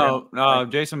think they're no.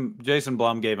 Jason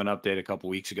Blum gave an update a couple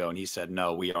weeks ago, and he said,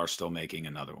 no, we are still making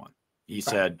another one. He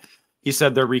said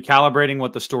they're recalibrating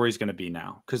what the story's going to be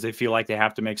now because they feel like they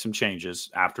have to make some changes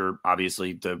after,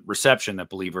 obviously, the reception that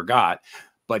Believer got.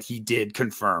 But he did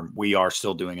confirm we are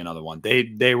still doing another one.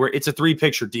 It's a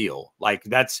 3-picture deal. Like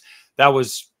that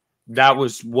was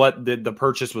what the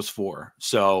purchase was for.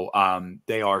 So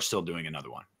they are still doing another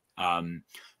one.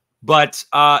 But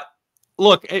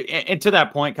look, and to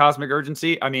that point, Cosmic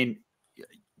Urgency, I mean,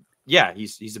 yeah,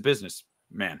 he's a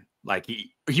businessman. Like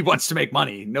he wants to make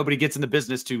money. Nobody gets in the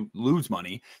business to lose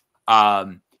money.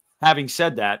 Having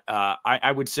said that,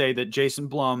 I would say that Jason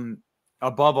Blum,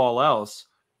 above all else,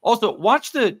 also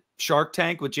watch the Shark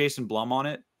Tank with Jason Blum on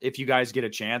it if you guys get a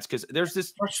chance, because there's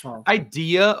this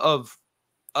idea of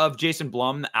Jason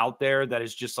Blum out there that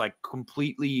is just like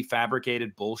completely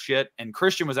fabricated bullshit. And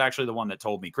Christian was actually the one that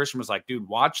told me. Christian was like, dude,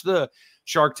 watch the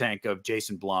Shark Tank of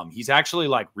Jason Blum. He's actually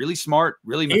like really smart,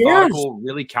 really methodical,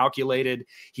 really calculated.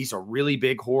 He's a really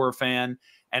big horror fan.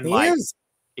 And I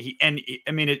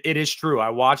mean, it is true.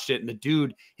 I watched it, and the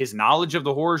dude, his knowledge of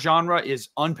the horror genre is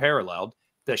unparalleled.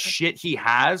 the shit he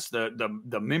has,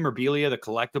 the memorabilia, the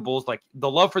collectibles, like the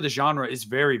love for the genre is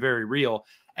very, very real.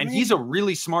 And he's a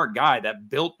really smart guy that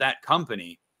built that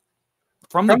company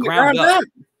from the ground up.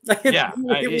 Like, yeah,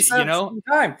 you know,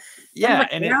 time. Yeah,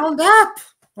 and ground up.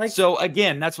 Like, so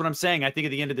again, that's what I'm saying. I think at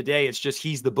the end of the day, it's just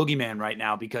he's the boogeyman right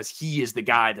now because he is the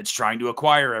guy that's trying to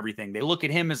acquire everything. They look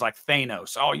at him as like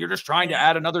Thanos. Oh, you're just trying to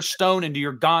add another stone into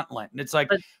your gauntlet. And it's like,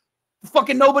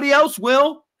 fucking nobody else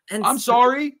will. And I'm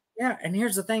sorry. Yeah, and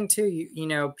here's the thing too. You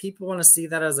know, people want to see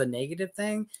that as a negative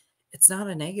thing. It's not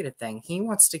a negative thing. He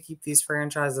wants to keep these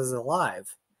franchises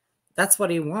alive. That's what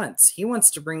he wants. He wants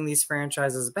to bring these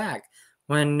franchises back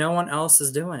when no one else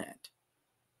is doing it.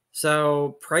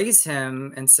 So praise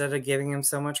him instead of giving him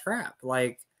so much crap.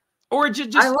 Like, or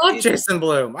just I love Jason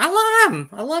Blum. I love him.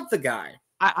 I love the guy.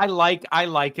 I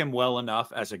like him well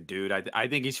enough as a dude. I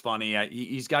think he's funny.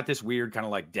 He's got this weird kind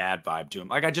of like dad vibe to him.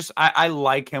 Like I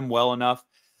like him well enough.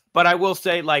 But I will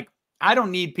say, like, I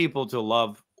don't need people to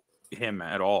love him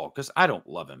at all because I don't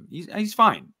love him. He's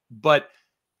fine. But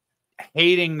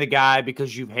hating the guy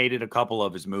because you've hated a couple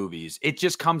of his movies, it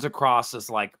just comes across as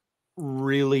like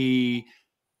really.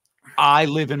 I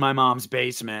live in my mom's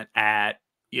basement at,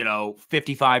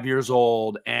 55 years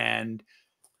old and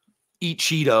eat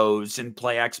Cheetos and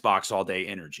play Xbox all day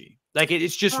energy. Like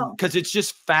it's just because it's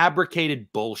just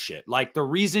fabricated bullshit. Like the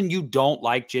reason you don't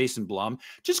like Jason Blum,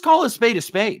 just call a spade a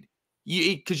spade.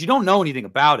 Because you don't know anything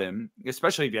about him,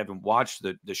 especially if you haven't watched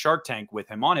the Shark Tank with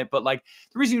him on it. But like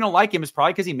the reason you don't like him is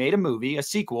probably because he made a movie, a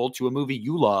sequel to a movie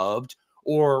you loved,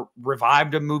 or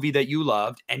revived a movie that you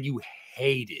loved and you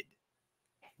hated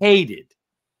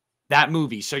that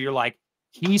movie. So you're like,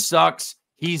 he sucks.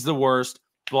 He's the worst.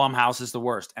 Blumhouse is the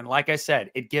worst. And like I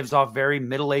said, it gives off very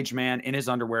middle-aged man in his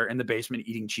underwear in the basement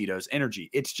eating Cheetos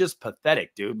energy. It's just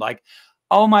pathetic, dude. Like,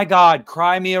 oh my God,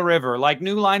 cry me a river. Like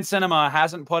New Line Cinema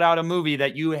hasn't put out a movie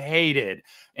that you hated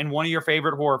in one of your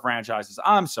favorite horror franchises.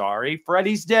 I'm sorry.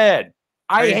 Freddy's Dead.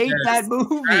 I hate that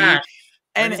movie.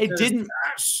 And it didn't,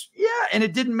 and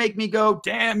it didn't make me go,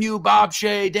 damn you, Bob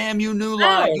Shea, damn you, New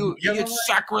Line, it's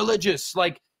sacrilegious.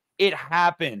 Like, it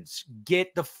happens.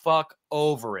 Get the fuck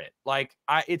over it. Like,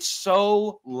 it's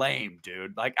so lame,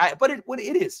 dude. Like, but it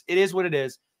is what it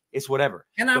is. It's whatever.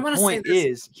 And I want to say this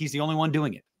is he's the only one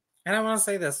doing it. And I want to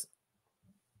say this.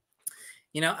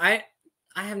 I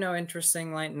have no interest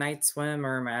in like Night Swim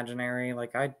or Imaginary.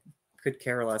 Like, I could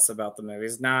care less about the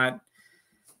movies.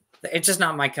 It's just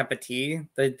not my cup of tea.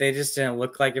 They just didn't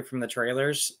look like it from the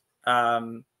trailers.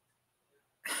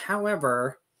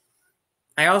 However,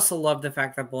 I also love the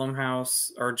fact that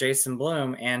Blumhouse or Jason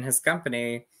Blum and his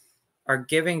company are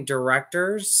giving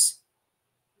directors,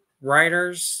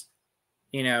 writers,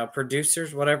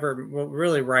 producers, whatever, well,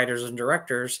 really writers and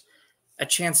directors, a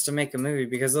chance to make a movie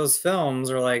because those films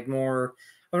are like more,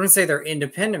 I wouldn't say they're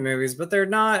independent movies, but they're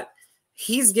not.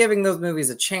 He's giving those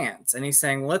movies a chance and he's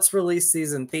saying, let's release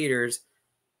these in theaters,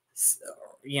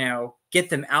 get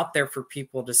them out there for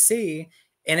people to see.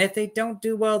 And if they don't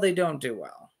do well, they don't do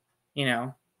well,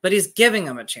 but he's giving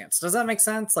them a chance. Does that make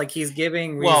sense? Like he's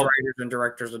giving these writers and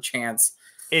directors a chance.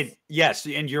 Yes.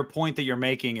 And your point that you're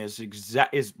making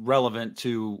is relevant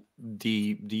to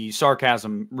the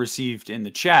sarcasm received in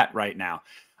the chat right now.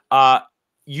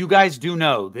 You guys do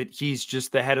know that he's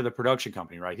just the head of the production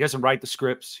company, right? He doesn't write the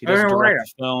scripts. He doesn't direct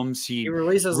the films. He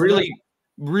releases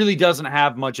really doesn't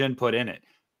have much input in it.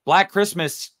 Black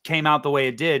Christmas came out the way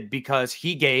it did because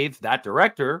he gave that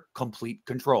director complete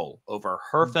control over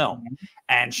her film.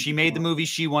 And she made the movie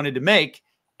she wanted to make,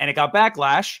 and it got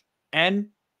backlash. And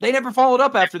they never followed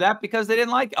up after that because they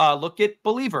didn't like, look at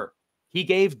Believer. He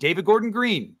gave David Gordon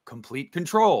Green complete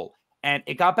control, and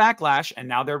it got backlash, and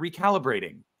now they're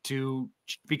recalibrating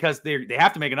because they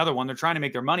have to make another one. They're trying to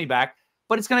make their money back,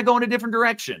 but it's going to go in a different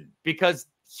direction because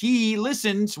he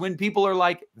listens when people are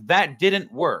like, that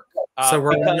didn't work. So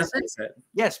we're going to fix it.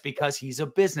 Yes, because he's a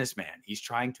businessman. He's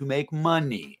trying to make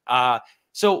money.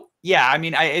 So, yeah, I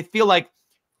mean, I feel like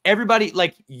everybody,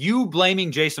 like you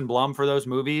blaming Jason Blum for those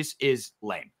movies is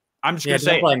lame. I'm just going to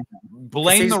say,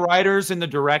 blame the writers and the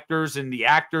directors and the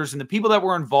actors and the people that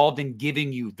were involved in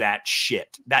giving you that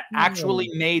shit, that actually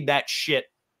made that shit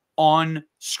on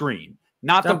screen.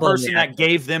 Not the person that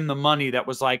gave them the money that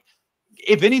was like,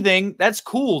 if anything, that's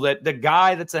cool that the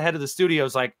guy that's the head of the studio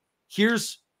is like,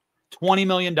 here's $20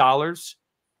 million.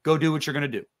 Go do what you're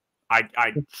going to do.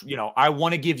 I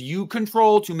want to give you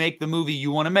control to make the movie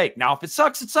you want to make. Now, if it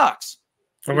sucks, it sucks.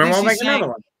 So we won't make another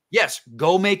one. Yes,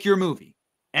 go make your movie.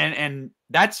 And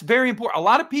that's very important. A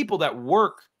lot of people that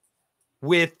work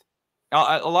with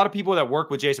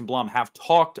Jason Blum have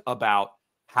talked about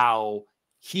how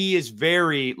he is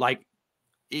very like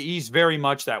he's very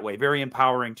much that way, very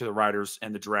empowering to the writers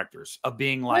and the directors of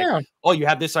being like, Yeah. oh, you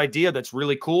have this idea that's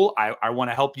really cool. I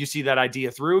want to help you see that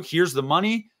idea through. Here's the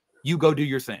money. You go do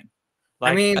your thing.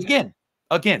 Like, I mean, again,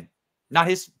 not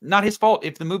his fault.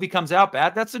 If the movie comes out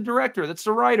bad, that's the director. That's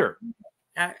the writer.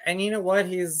 And you know what?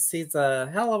 He's a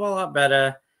hell of a lot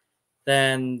better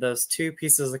than those two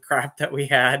pieces of crap that we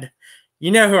had. You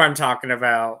know who I'm talking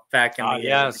about back in the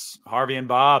yes, Harvey and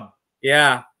Bob.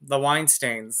 Yeah, the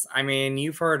Weinsteins. I mean,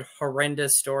 you've heard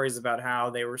horrendous stories about how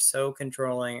they were so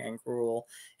controlling and cruel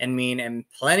and mean, and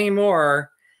plenty more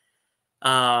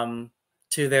to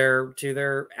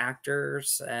their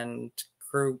actors and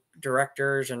crew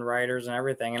directors and writers and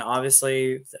everything. And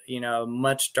obviously, you know,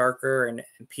 much darker and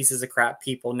pieces of crap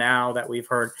people now that we've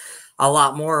heard a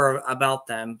lot more about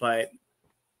them. But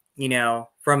you know,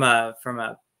 from a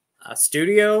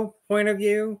studio point of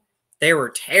view, they were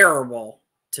terrible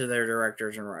to their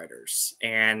directors and writers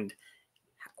and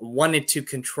wanted to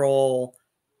control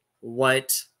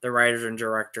what the writers and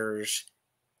directors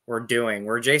were doing.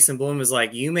 Where Jason Blum is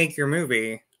like, you make your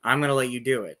movie, I'm going to let you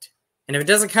do it. And if it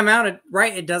doesn't come out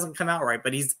right, it doesn't come out right,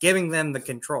 but he's giving them the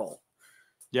control.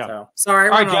 Yeah. So, sorry.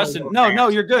 All right, Justin. No,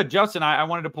 you're good. Justin, I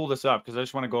wanted to pull this up because I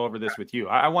just want to go over this with you.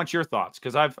 I want your thoughts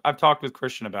because I've talked with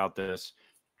Christian about this,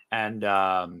 and you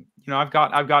know, I've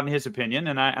gotten his opinion,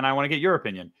 and I want to get your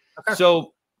opinion. Okay.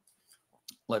 So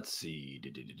let's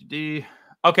see.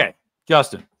 Okay,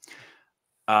 Justin.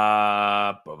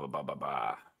 Blumhouse.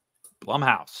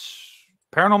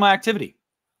 Paranormal Activity.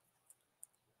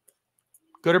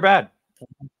 Good or bad?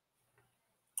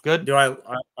 Good. Do I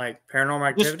like Paranormal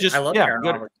Activity? I love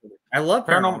Paranormal Activity. I love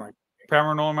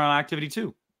Paranormal Activity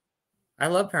 2. I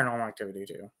love Paranormal Activity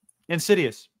 2.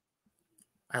 Insidious.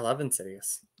 I love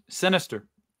Insidious. Sinister.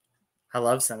 I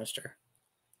love Sinister.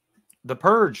 The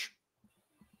Purge.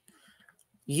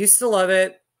 Used to love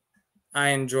it. I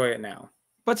enjoy it now.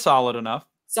 But solid enough.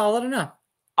 Solid enough.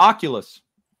 Oculus.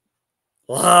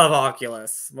 Love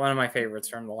Oculus. One of my favorites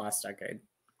from the last decade.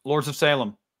 Lords of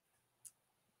Salem.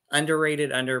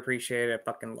 Underrated, underappreciated. I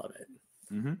fucking love it.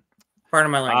 Mm-hmm. Part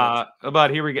of my language.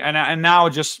 But here we go. And now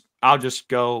I'll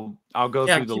go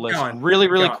through the list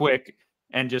really quick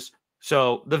and just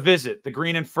so The Visit, The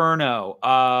Green Inferno,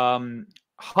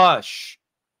 Hush,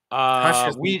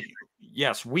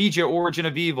 Ouija, Origin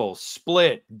of Evil,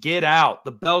 Split, Get Out,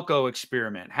 The Belko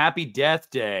Experiment, Happy Death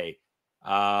Day,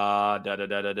 hold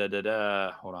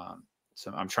on.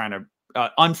 So I'm trying to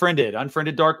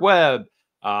Unfriended Dark Web,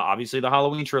 obviously the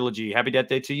Halloween trilogy, Happy Death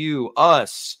Day to You,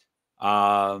 Us,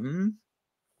 oh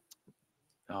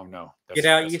no. Get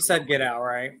Out. You said Get Out,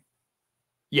 right?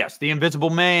 Yes, The Invisible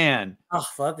Man. Oh,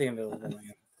 love The Invisible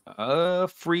Man.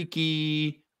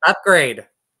 Freaky. Upgrade.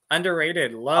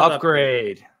 Underrated. Love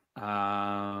Upgrade.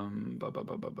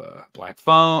 Black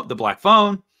Phone. The Black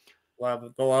Phone. Love the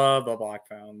Black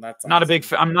Phone. That's not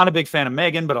awesome. I'm not a big fan of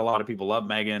Megan, but a lot of people love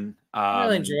Megan. I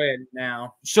really enjoy it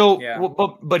now. So, yeah.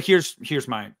 but here's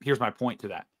my point to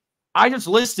that. I just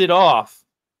listed off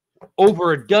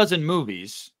over a dozen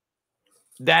movies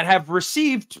that have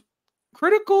received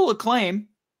critical acclaim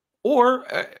or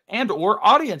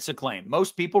audience acclaim.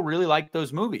 Most people really like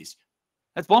those movies.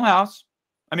 That's Blumhouse.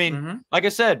 I mean, like I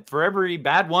said, for every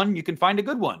bad one, you can find a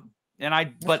good one. And I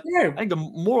think the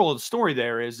moral of the story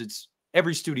there is it's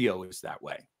every studio is that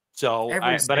way. So,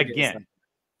 but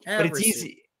it's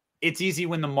easy. It's easy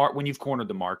when you've cornered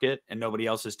the market and nobody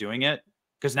else is doing it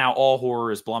because now all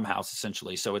horror is Blumhouse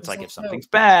essentially. So it's like if something's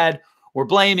bad, we're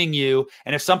blaming you.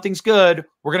 And if something's good,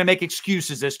 we're going to make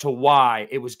excuses as to why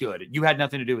it was good. You had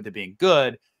nothing to do with it being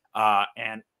good.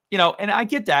 And, you know, and I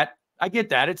get that.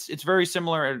 It's very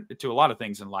similar to a lot of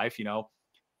things in life, you know,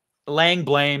 laying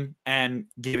blame and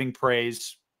giving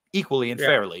praise equally and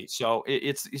fairly. So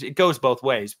it goes both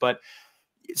ways. But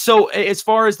so as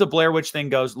far as the Blair Witch thing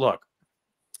goes, look,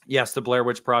 yes, the Blair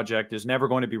Witch Project is never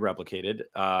going to be replicated,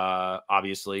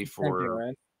 obviously,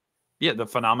 for the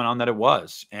phenomenon that it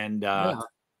was. And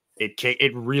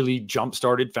it really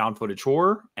jump-started found footage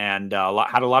horror and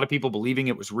had a lot of people believing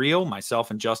it was real,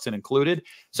 myself and Justin included.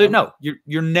 So no,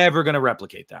 you're never going to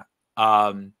replicate that.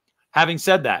 Having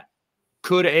said that,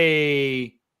 could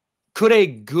a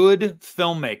good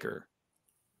filmmaker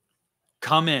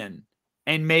come in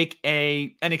and make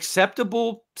an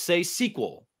acceptable, say,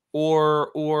 sequel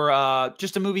or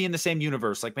just a movie in the same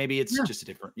universe? Like maybe it's just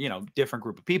a different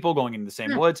group of people going into the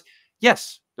same woods.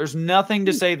 Yes, there's nothing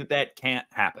to say that can't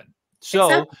happen.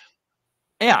 So,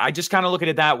 I just kind of look at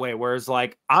it that way. Whereas,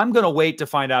 like, I'm gonna wait to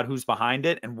find out who's behind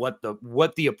it and what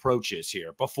the approach is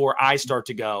here before I start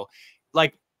to go.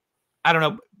 Like, I don't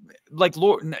know. Like,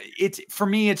 Lord, for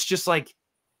me, it's just like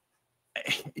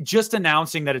just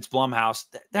announcing that it's Blumhouse,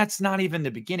 that's not even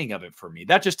the beginning of it for me.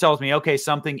 That just tells me, okay,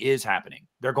 something is happening.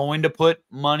 They're going to put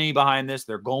money behind this.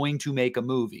 They're going to make a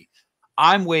movie.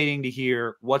 I'm waiting to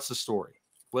hear what's the story.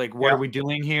 Like, what are we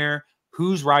doing here?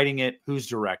 Who's writing it? Who's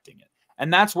directing it?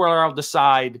 And that's where I'll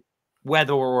decide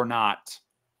whether or not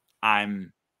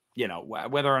I'm,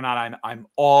 whether or not I'm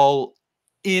all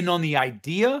in on the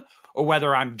idea or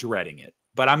whether I'm dreading it.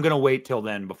 But I'm going to wait till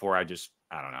then before I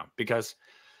don't know, because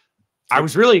I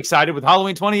was really excited with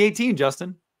Halloween 2018,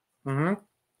 Justin. Mm-hmm.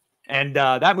 And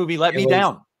that movie let me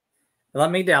down. It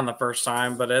let me down the first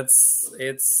time, but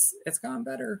it's gone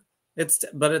better.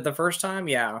 But at the first time,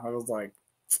 yeah, I was like,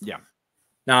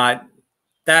 not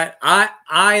that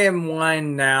I am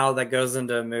one now that goes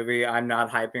into a movie. I'm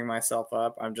not hyping myself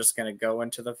up. I'm just going to go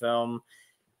into the film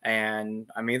and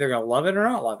I'm either going to love it or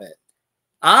not love it.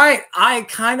 I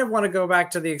kind of want to go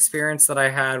back to the experience that I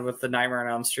had with the Nightmare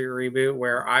on Elm Street reboot,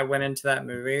 where I went into that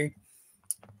movie.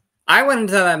 I went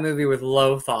into that movie with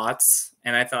low thoughts,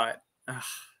 and I thought,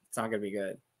 it's not going to be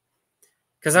good.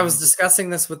 Because I was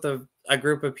discussing this with a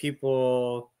group of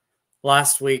people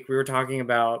last week. We were talking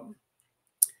about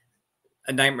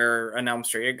A Nightmare on Elm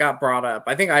Street. It got brought up.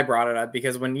 I think I brought it up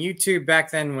because when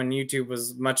YouTube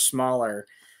was much smaller,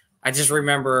 I just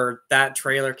remember that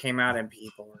trailer came out and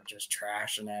people were just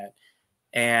trashing it.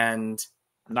 And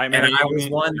I was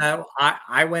one that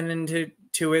I went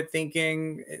into it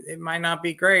thinking it might not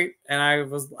be great. And I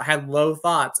had low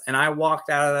thoughts. And I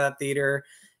walked out of that theater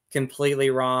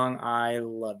completely wrong. I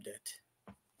loved it.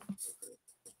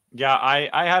 Yeah,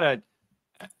 I had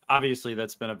obviously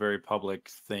that's been a very public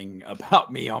thing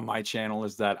about me on my channel,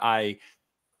 is that I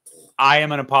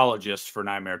am an apologist for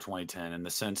Nightmare 2010 in the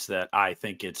sense that I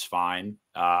think it's fine.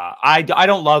 I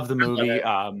don't love the movie.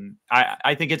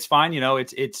 I think it's fine.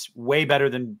 It's way better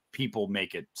than people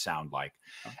make it sound like.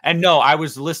 And no, I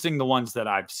was listing the ones that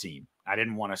I've seen. I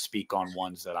didn't want to speak on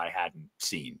ones that I hadn't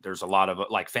seen. There's a lot of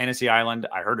like Fantasy Island.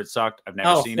 I heard it sucked. I've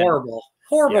never seen horrible. it.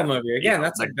 Horrible movie. Again,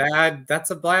 that's a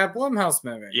bad Blumhouse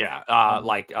movie. Yeah.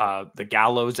 The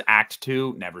Gallows Act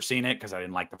 2, never seen it because I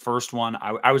didn't like the first one.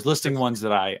 I was listing ones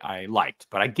that I liked,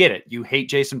 but I get it. You hate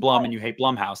Jason Blum and you hate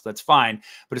Blumhouse. That's fine,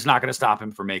 but it's not going to stop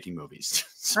him from making movies.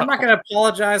 So, I'm not going to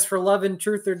apologize for loving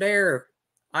Truth or Dare.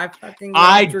 I fucking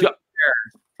I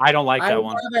don't like that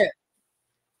one.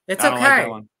 It's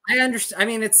okay. I understand. I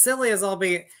mean, it's silly as all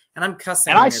be, and I'm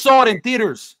cussing. And I saw it in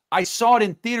theaters.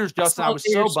 Justin. I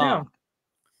was so bummed.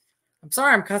 I'm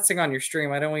sorry I'm cussing on your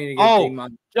stream. I don't want you to get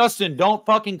demonetized. Justin, don't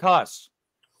fucking cuss.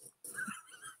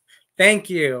 Thank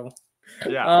you.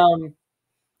 Yeah.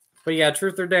 But yeah,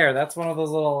 Truth or Dare. That's one of those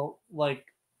little like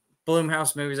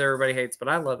Blumhouse movies everybody hates, but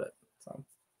I love it. So.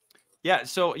 Yeah.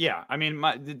 So yeah, I mean,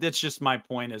 that's just my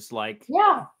point. Is like,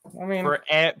 yeah, I mean,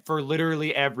 for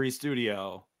literally every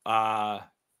studio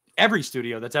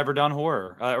that's ever done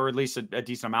horror, or at least a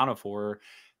decent amount of horror.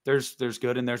 There's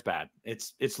good and there's bad.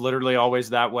 It's literally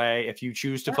always that way. If you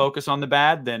choose to focus on the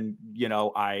bad, then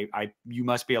you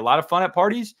must be a lot of fun at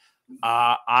parties.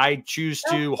 I choose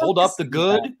to hold up the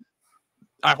good.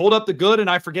 I hold up the good and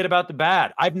I forget about the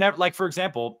bad. I've never, like, for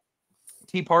example,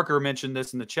 T. Parker mentioned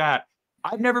this in the chat.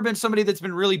 I've never been somebody that's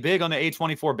been really big on the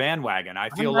A24 bandwagon. I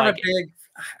feel like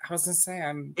I was gonna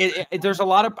say there's a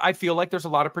lot of, I feel like there's a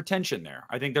lot of pretension there.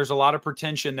 I think there's a lot of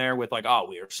pretension there with like, oh,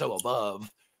 we are so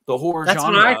above the horror genre. That's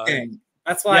what I think.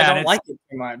 That's why I don't like it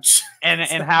too much. And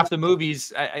half the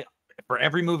movies, for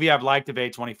every movie I've liked of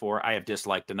A24, I have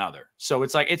disliked another. So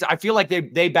it's like I feel like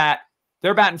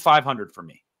they're batting 500 for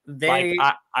me.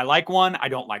 I like one, I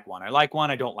don't like one. I like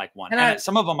one, I don't like one. And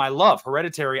some of them I love.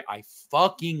 Hereditary, I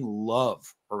fucking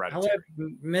love Hereditary. I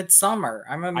love Midsommar.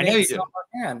 I'm a Midsommar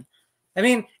fan. I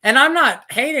mean, and I'm not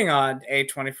hating on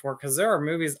A24 because there are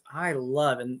movies I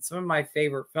love, and some of my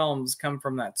favorite films come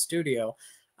from that studio.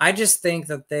 I just think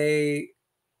that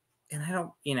and I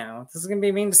don't, this is going to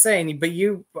be mean to say, but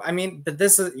you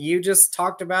just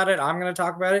talked about it. I'm going to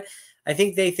talk about it. I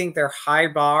think they think they're high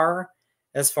bar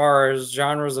as far as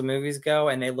genres of movies go,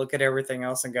 and they look at everything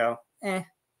else and go,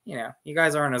 you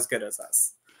guys aren't as good as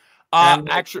us.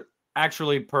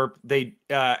 Actually,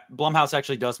 Blumhouse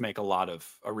actually does make a lot of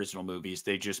original movies.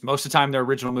 They just, most of the time, their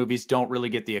original movies don't really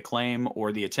get the acclaim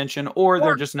or the attention, or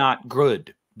they're just not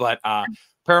good. But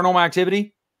Paranormal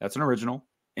Activity, that's an original.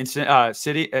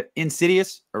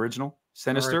 Insidious, original.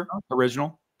 Sinister,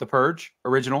 original. The Purge,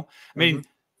 original. I mean,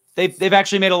 they've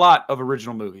actually made a lot of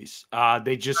original movies.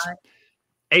 They just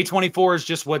A24 is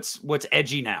just what's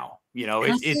edgy now.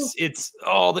 It's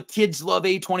the kids love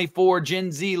A24.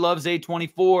 Gen Z loves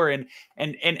A24,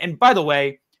 and by the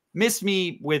way, miss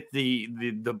me with the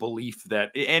belief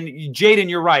that, and Jaden,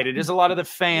 you're right. It is a lot of the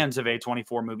fans of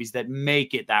A24 movies that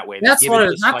make it that way. That's what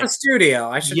it is. Not the studio.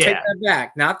 I should take that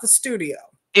back. Not the studio.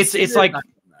 It's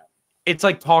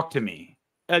like Talk to Me.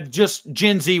 Just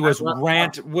Gen Z was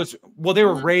they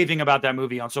were raving about that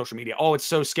movie on social media. Oh, it's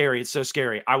so scary. It's so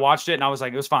scary. I watched it and I was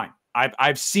like, it was fine.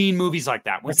 I've seen movies like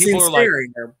that when people are like,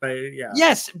 but yeah.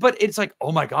 Yes, but it's like,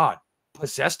 oh my God,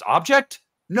 possessed object?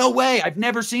 No way. I've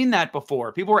never seen that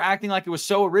before. People were acting like it was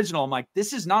so original. I'm like,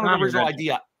 this is not an original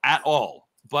idea at all,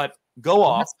 but go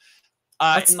off.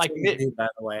 And like, by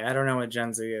the way, I don't know what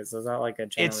Gen Z is. Is that like a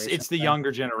generation? It's the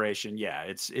younger generation. Yeah,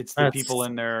 it's the people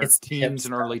in their teens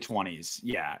and early 20s.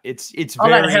 Yeah, it's all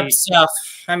very that hip stuff.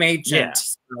 I'm ancient, yeah.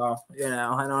 So, you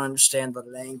know, I don't understand the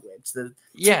language.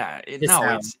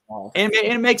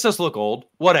 It makes us look old.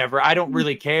 Whatever. I don't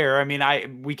really care. I mean,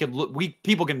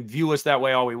 people can view us that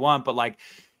way all we want, but like,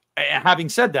 having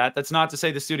said that, that's not to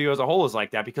say the studio as a whole is like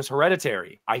that, because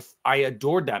Hereditary, I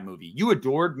adored that movie. You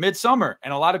adored Midsummer,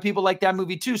 and a lot of people like that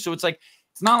movie too. So it's like,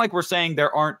 it's not like we're saying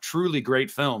there aren't truly great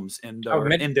films in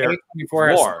their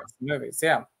war movies.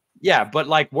 Yeah, yeah, but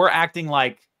like we're acting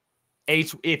like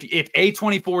if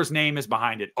A24's name is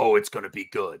behind it, oh, it's going to be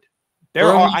good.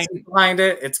 Behind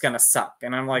it, it's going to suck.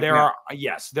 And I'm like, there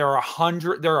are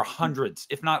hundreds,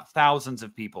 if not thousands,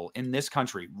 of people in this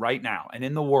country right now and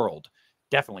in the world.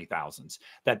 Definitely thousands,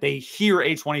 that they hear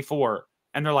A24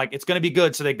 and they're like, it's going to be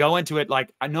good. So they go into it like,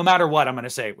 no matter what, I'm going to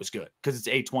say it was good because it's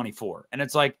A24. And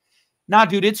it's like, nah,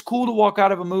 dude, it's cool to walk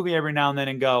out of a movie every now and then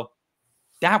and go,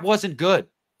 that wasn't good.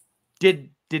 Did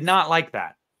not like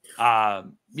that.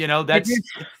 You know, that's...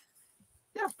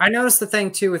 Yeah. I noticed the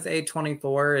thing too with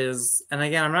A24 is, and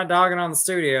again, I'm not dogging on the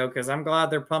studio because I'm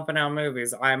glad they're pumping out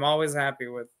movies. I'm always happy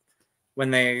with when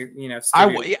they, you know, I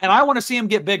want to see them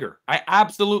get bigger. I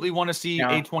absolutely want to see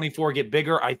A24 get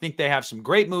bigger. I think they have some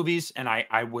great movies, and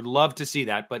I would love to see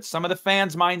that. But some of the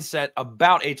fans' mindset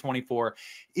about A24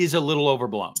 is a little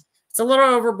overblown. It's a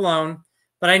little overblown,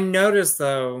 but I noticed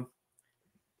though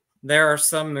there are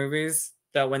some movies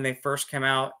that when they first come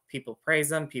out, people praise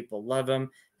them, people love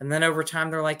them, and then over time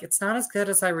they're like, it's not as good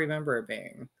as I remember it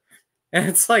being, and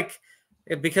it's like,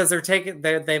 because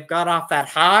they've got off that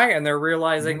high and they're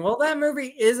realizing, well, that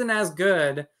movie isn't as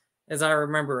good as I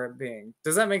remember it being.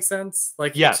 Does that make sense?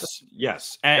 Like, yes.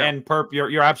 And Perp,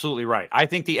 you're absolutely right. I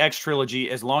think the X trilogy,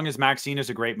 as long as MaXXXine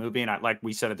is a great movie, and like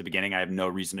we said at the beginning, I have no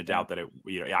reason to doubt that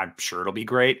I'm sure it'll be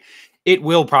great. It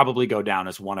will probably go down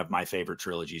as one of my favorite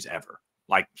trilogies ever.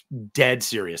 Like, dead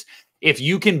serious. If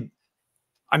you can,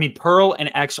 I mean, Pearl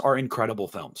and X are incredible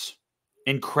films.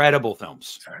 Incredible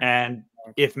films. And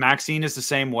if MaXXXine is the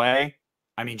same way,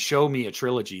 I mean, show me a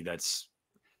trilogy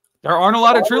there aren't a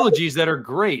lot of trilogies that are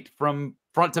great from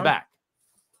front to back.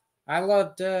 I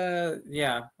loved,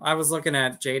 I was looking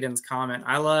at Jaden's comment.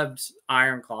 I loved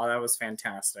Iron Claw. That was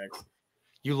fantastic.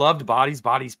 You loved Bodies?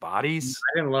 I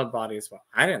didn't love Bodies.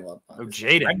 I didn't love Bodies. Oh,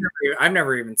 Jaden. I've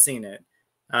never even seen it.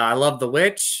 I love The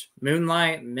Witch,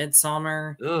 Moonlight,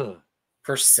 Midsummer. Ugh.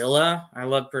 Priscilla. I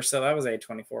love Priscilla. That was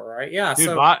A24, right? Yeah. Dude,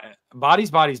 so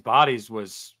Bodies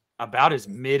was about as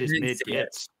mid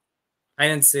gets. I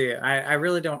didn't see it. I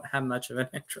really don't have much of an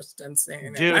interest in seeing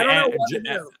it. Dude, I don't know what to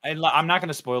do. I'm not going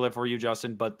to spoil it for you,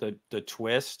 Justin, but the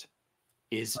twist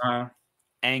is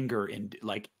anger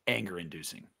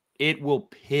inducing. It will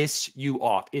piss you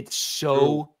off. It's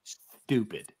so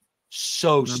stupid.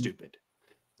 So stupid.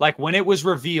 Like, when it was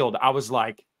revealed, I was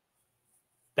like,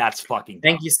 that's fucking dumb.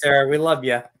 Thank you, Sarah. We love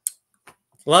you.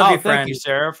 Love you, friend. Thank you,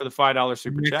 Sarah, for the $5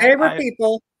 super chat. Favorite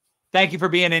people. Thank you for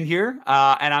being in here.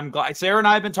 And I'm glad Sarah and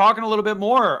I have been talking a little bit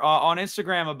more on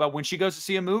Instagram about when she goes to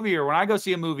see a movie or when I go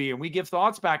see a movie, and we give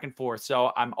thoughts back and forth.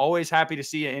 So I'm always happy to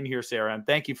see you in here, Sarah. And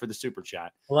thank you for the super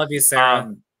chat. Love you,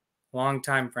 Sarah.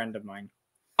 Longtime friend of mine.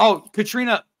 Oh,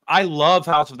 Katrina, I love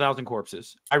House of a Thousand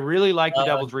Corpses. I really like The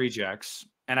Devil's Rejects,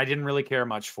 and I didn't really care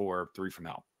much for Three from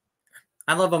Hell.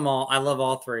 I love them all. I love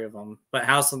all three of them. But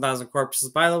House of a Thousand Corpses,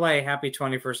 by the way, happy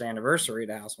 21st anniversary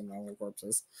to House of a Thousand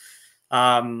Corpses.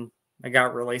 I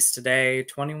got released today,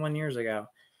 21 years ago.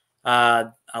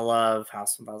 I love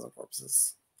House of a Thousand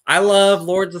Corpses. I love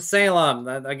Lords of Salem.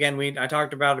 Again, I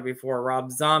talked about it before.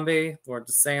 Rob Zombie, Lords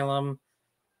of Salem.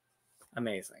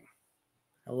 Amazing.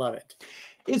 I love it.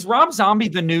 Is Rob Zombie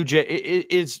the new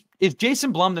is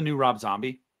Jason Blum the new Rob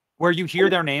Zombie? Where you hear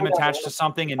their name attached to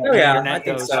something and the internet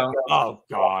goes, oh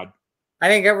God. I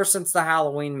think ever since the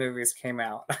Halloween movies came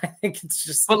out, I think it's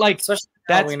just, but like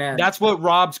that's what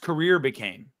Rob's career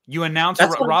became. You announce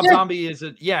Rob Zombie is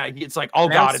it's like, oh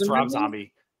God, it's Rob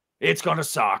Zombie. It's gonna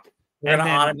suck. You're gonna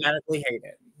automatically hate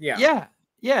it. Yeah.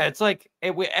 Yeah, it's like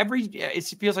it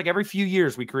feels like every few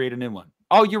years we create a new one.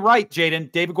 Oh, you're right,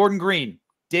 Jaden. David Gordon Green.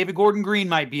 David Gordon Green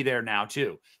might be there now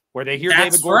too, where they hear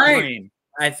That's David Gordon right. Green.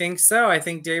 I think so. I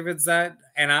think David's that,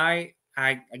 and I've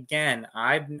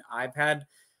had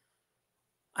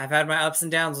my ups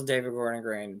and downs with David Gordon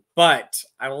Green, but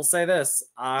I will say this: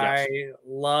 I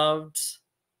loved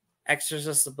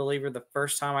Exorcist a Believer the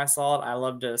first time I saw it. I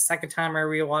loved it a second time I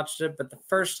rewatched it, but the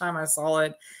first time I saw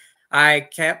it, I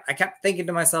kept thinking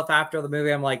to myself after the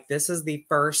movie, I'm like, this is the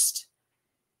first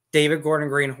David Gordon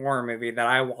Green horror movie that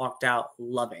I walked out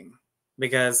loving,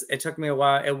 because it took me a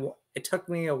while. It took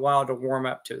me a while to warm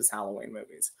up to his Halloween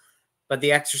movies. But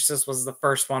The Exorcist was the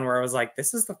first one where I was like,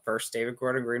 this is the first David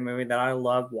Gordon Green movie that I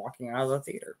loved walking out of the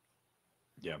theater.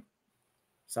 Yeah.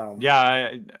 So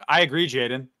yeah, I agree,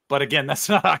 Jaden. But again, that's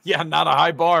not a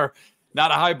high bar.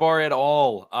 Not a high bar at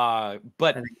all.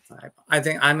 But I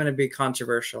think I'm going to be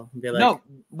controversial and be like, no,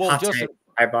 well, just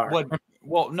high bar.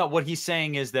 What he's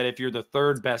saying is that if you're the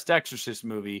third best Exorcist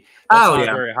movie, that's not a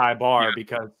very high bar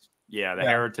because the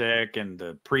Heretic and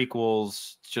the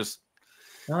prequels just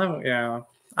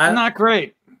not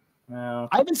great. No.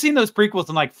 I haven't seen those prequels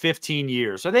in like 15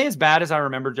 years. Are they as bad as I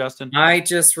remember, Justin? I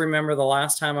just remember the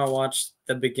last time I watched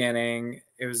the beginning,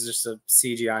 it was just a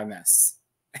CGI mess.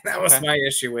 And that was my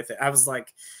issue with it. I was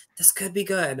like, this could be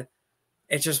good.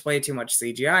 It's just way too much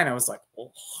CGI. And I was like,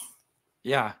 oh.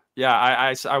 Yeah.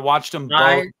 I watched them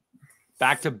both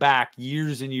back to back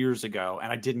years and years ago,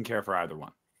 and I didn't care for either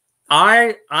one.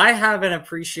 I have an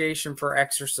appreciation for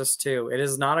Exorcist 2. It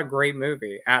is not a great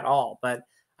movie at all, but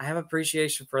I have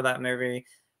appreciation for that movie.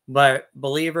 But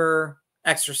Believer,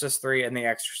 Exorcist 3, and The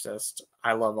Exorcist,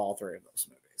 I love all three of those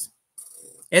movies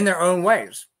in their own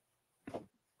ways.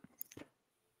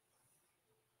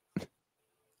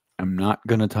 I'm not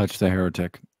going to touch the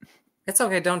Heretic. It's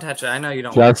okay. Don't touch it. I know you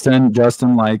don't.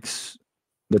 Justin likes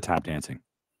the tap dancing.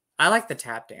 I like the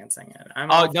tap dancing.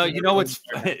 No, you know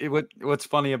what's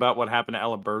funny about what happened to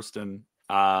Ella Burstyn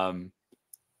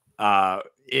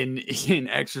in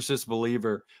Exorcist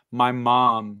Believer? My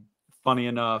mom, funny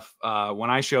enough, when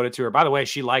I showed it to her, by the way,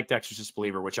 she liked Exorcist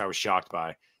Believer, which I was shocked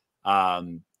by,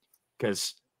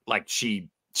 because like she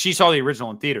saw the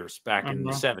original in theaters back in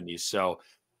the 70s. So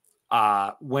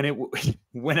when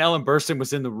Ellen Burstyn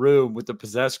was in the room with the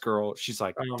possessed girl, she's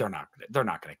like, they're not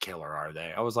gonna kill her, are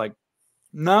they? I was like,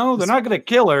 no, they're not gonna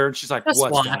kill her. And she's like, what's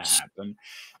gonna happen?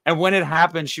 And when it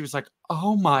happened, she was like,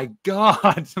 oh my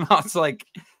God. And I was like,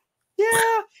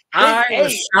 yeah,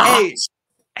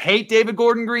 hate David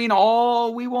Gordon Green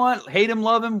all we want, hate him,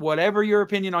 love him, whatever your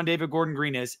opinion on David Gordon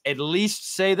Green is, at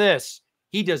least say this: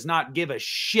 he does not give a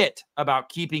shit about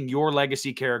keeping your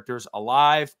legacy characters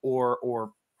alive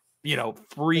or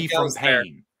free from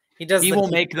pain. He will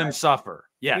make them suffer.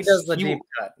 Yes, he does the deep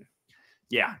cut.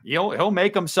 Yeah, he'll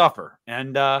make them suffer.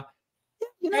 And hey,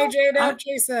 J-Dev,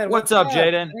 Jason, what's up,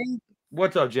 Jaden?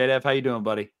 What's up, J-Dev? How you doing,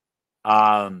 buddy?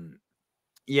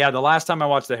 Yeah, the last time I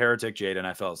watched The Heretic, Jaden,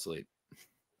 I fell asleep.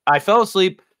 I fell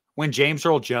asleep when James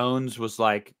Earl Jones was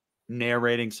like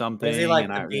narrating something. Was he like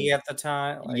the bee at the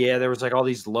time? Like, yeah, there was like all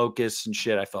these locusts and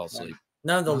shit. I fell asleep.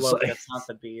 No, the locusts, not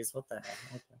the bees. What the hell?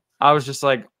 Okay. I was just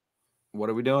like, what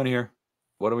are we doing here?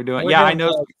 What are we doing? I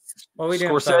know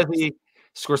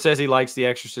Scorsese likes The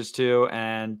Exorcist too,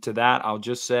 and to that, I'll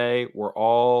just say we're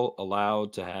all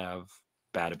allowed to have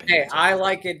bad opinions. Hey, I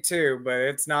like it too, but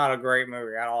it's not a great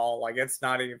movie at all. Like, it's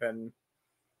not even.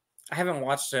 I haven't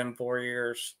watched it in 4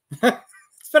 years.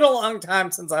 It's been a long time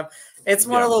since It's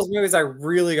one of those movies I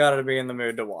really got to be in the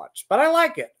mood to watch, but I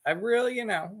like it. I really,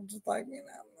 just like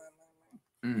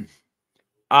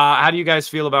How do you guys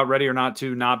feel about Ready or Not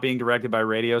 2 not being directed by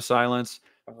Radio Silence?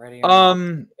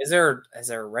 Is there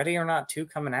Ready or Not 2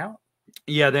 coming out?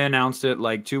 Yeah, they announced it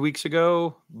like 2 weeks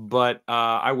ago, but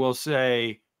I will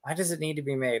say, why does it need to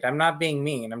be made? I'm not being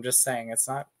mean. I'm just saying it's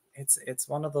not. It's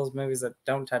one of those movies that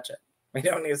don't touch it. We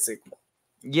don't need a sequel.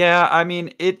 Yeah, I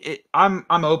mean I'm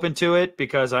open to it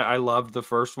because I loved the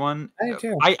first one. I do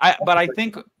too. But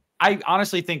I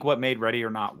honestly think what made Ready or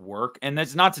Not work, and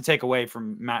that's not to take away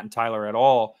from Matt and Tyler at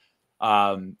all,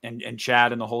 and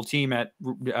Chad and the whole team at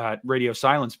Radio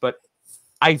Silence, but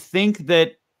I think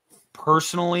that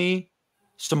personally,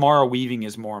 Samara Weaving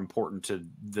is more important to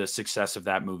the success of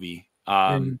that movie.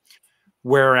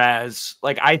 Whereas,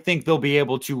 like, I think they'll be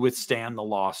able to withstand the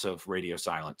loss of Radio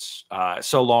Silence,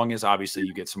 so long as obviously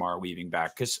you get Samara Weaving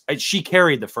back, because she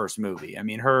carried the first movie. I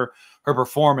mean, her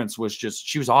performance was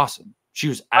she was awesome. She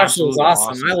was absolutely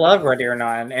awesome. I love Ready or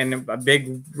Not, and a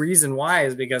big reason why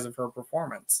is because of her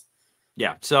performance.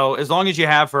 Yeah, so as long as you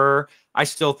have her, I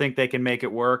still think they can make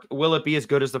it work. Will it be as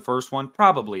good as the first one?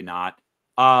 Probably not.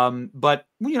 But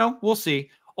you know, we'll see.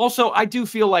 Also, I do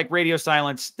feel like Radio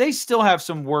Silence, they still have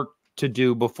some work to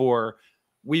do before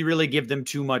we really give them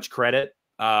too much credit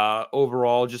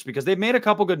overall, just because they've made a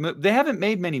couple good movies. They haven't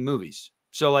made many movies.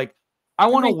 So like, I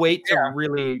want to wait to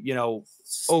really, you know,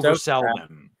 oversell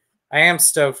them. I am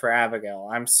stoked for Abigail.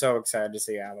 I'm so excited to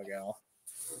see Abigail.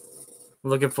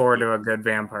 Looking forward to a good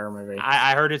vampire movie.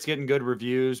 I heard it's getting good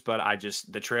reviews, but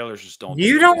the trailers just don't.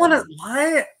 You don't want to,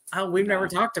 what? Oh, we've never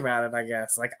talked about it, I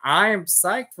guess. Like, I am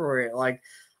psyched for it. Like,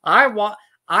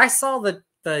 I saw the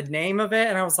name of it,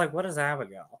 and I was like, what is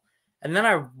Abigail? And then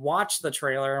I watched the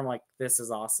trailer, and I'm like, this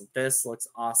is awesome. This looks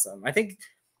awesome. I think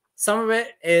some of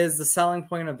it is the selling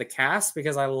point of the cast,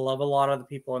 because I love a lot of the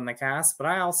people in the cast, but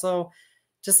I also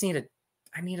just need a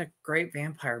great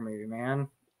vampire movie, man.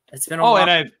 It's been a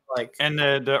while. And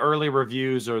the early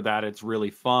reviews are that it's really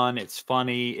fun, it's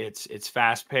funny, it's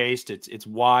fast paced, it's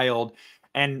wild,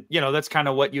 and you know that's kind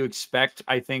of what you expect,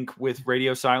 I think, with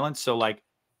Radio Silence. So like,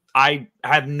 I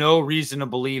have no reason to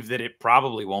believe that it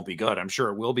probably won't be good. I'm sure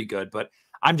it will be good, but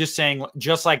I'm just saying,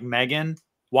 just like Megan,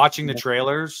 watching the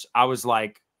trailers, I was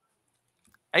like,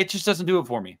 it just doesn't do it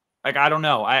for me. Like, I don't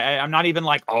know. I'm not even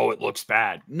like, oh, it looks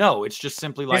bad. No, it's just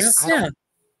simply like,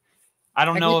 I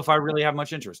don't know if I really have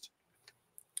much interest.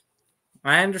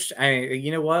 I understand.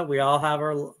 You know what? We all have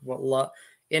our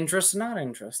interest and not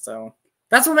interest. So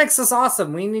that's what makes us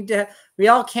awesome. We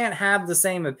all can't have the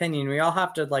same opinion. We all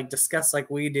have to like discuss like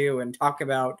we do and talk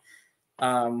about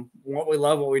what we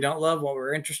love, what we don't love, what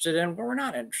we're interested in, what we're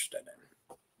not interested in.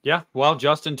 Yeah. Well,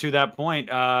 Justin, to that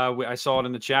point, I saw it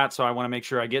in the chat, so I want to make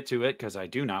sure I get to it because I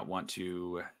do not want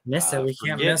to miss it. We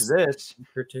can't miss this.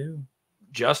 Joker 2.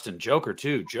 Justin, Joker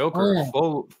 2, Joker,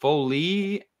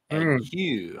 Foley, and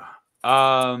Q.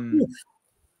 Wow.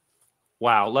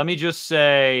 Let me just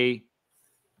say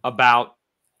about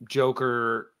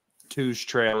Joker 2's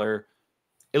trailer.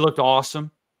 It looked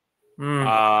awesome.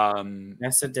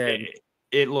 Yes, it did.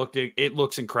 It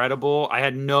looks incredible. I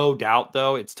had no doubt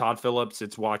though. It's Todd Phillips,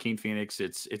 it's Joaquin Phoenix,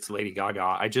 it's Lady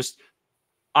Gaga.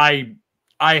 I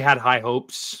had high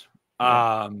hopes.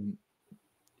 But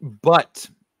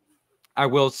I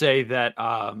will say that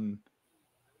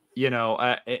you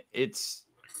know, it's,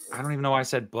 I don't even know why I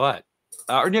said but.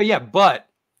 But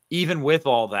even with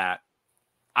all that,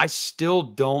 I still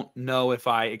don't know if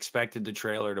I expected the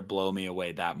trailer to blow me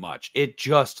away that much. It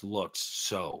just looks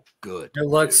so good. It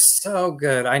looks so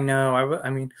good. I know. I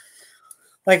mean,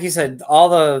 like you said,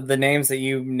 all the names that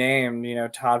you named, you know,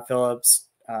 Todd Phillips,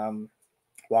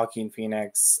 Joaquin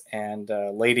Phoenix, and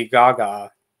Lady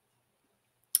Gaga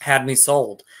had me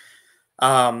sold.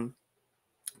 But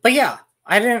yeah,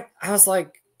 I was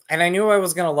like, and I knew I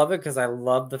was going to love it because I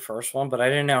loved the first one, but I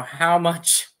didn't know how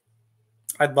much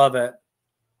I'd love it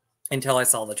until I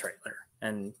saw the trailer.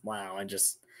 And wow, I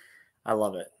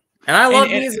love it. And I love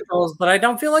musicals, but I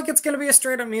don't feel like it's going to be a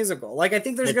straight up musical. Like, I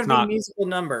think there's going to be musical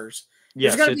numbers.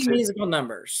 Yes, there's going to be musical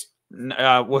numbers.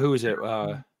 Well, who is it?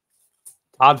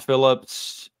 Todd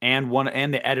Phillips and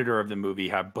the editor of the movie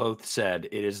have both said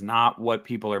it is not what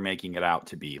people are making it out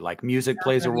to be. Like, music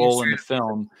plays a role in the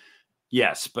film.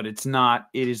 Yes, but it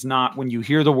is not, when you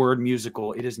hear the word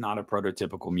musical, it is not a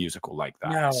prototypical musical like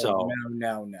that.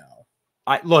 No.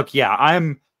 I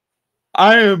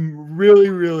am really,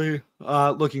 really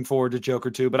looking forward to Joker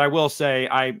 2, but I will say,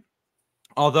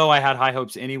 although I had high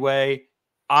hopes anyway,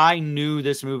 I knew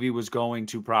this movie was going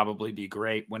to probably be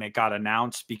great when it got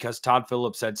announced, because Todd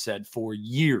Phillips had said for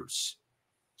years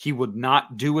he would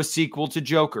not do a sequel to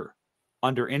Joker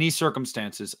under any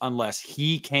circumstances unless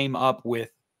he came up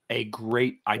with a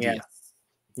great idea. Yes.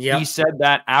 Yep. He said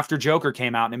that after Joker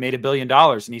came out and it made $1 billion,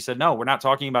 and he said, no, we're not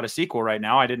talking about a sequel right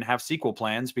now. I didn't have sequel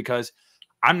plans because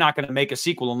I'm not going to make a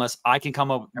sequel unless I can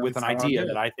come up with an idea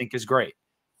that I think is great.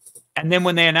 And then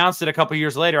when they announced it a couple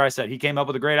years later, I said, he came up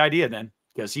with a great idea then,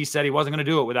 because he said he wasn't going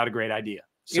to do it without a great idea.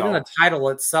 So, even the title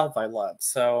itself, I love.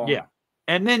 So yeah.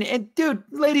 And dude,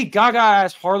 Lady Gaga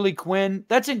as Harley Quinn,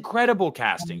 that's incredible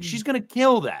casting. She's going to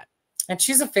kill that. And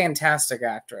she's a fantastic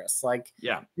actress. Like,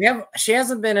 yeah, she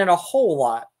hasn't been in a whole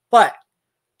lot, but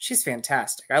she's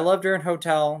fantastic. I loved her in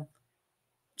Hotel.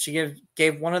 She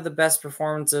gave one of the best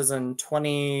performances in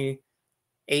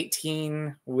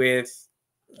 2018 with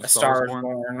A Star Is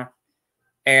Born.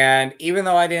 And even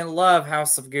though I didn't love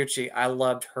House of Gucci, I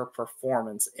loved her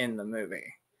performance in the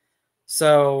movie.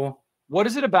 So, what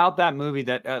is it about that movie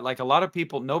that like a lot of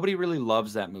people, nobody really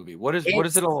loves that movie? What is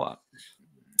it a lot?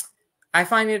 I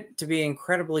find it to be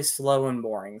incredibly slow and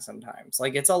boring sometimes.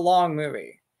 Like, it's a long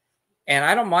movie, and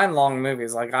I don't mind long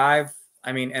movies. Like,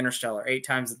 Interstellar 8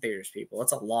 times in theaters, people.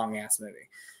 It's a long ass movie.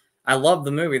 I love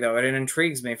the movie though. It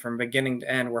intrigues me from beginning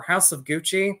to end. Where House of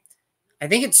Gucci, I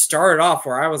think it started off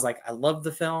where I was like, I love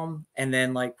the film, and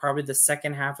then like probably the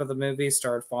second half of the movie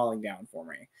started falling down for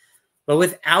me. But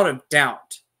without a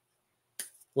doubt,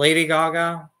 Lady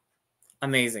Gaga,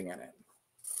 amazing in it.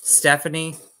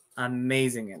 Stephanie,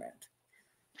 amazing in it.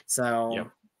 So,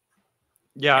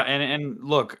 yeah, and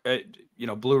look, you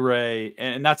know, Blu-ray,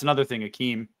 and that's another thing.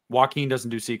 Akeem, Joaquin doesn't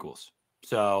do sequels,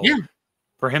 so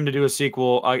for him to do a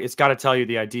sequel, it's got to tell you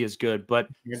the idea is good. But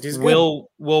will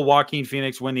Joaquin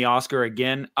Phoenix win the Oscar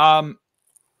again?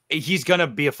 He's gonna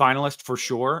be a finalist for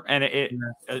sure, and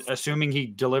assuming he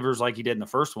delivers like he did in the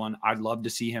first one, I'd love to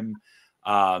see him.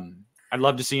 I'd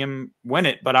love to see him win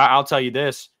it. But I'll tell you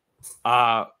this: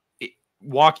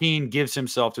 Joaquin gives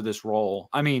himself to this role.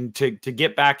 I mean, to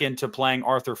get back into playing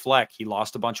Arthur Fleck, he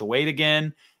lost a bunch of weight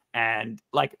again, and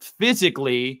like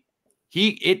physically,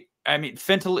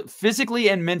 physically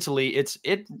and mentally, it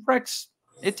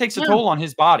takes a toll on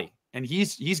his body. And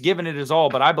he's given it his all,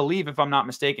 but I believe, if I'm not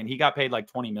mistaken, he got paid like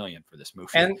 $20 million for this movie.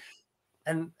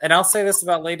 And I'll say this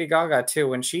about Lady Gaga too: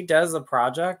 when she does a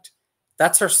project,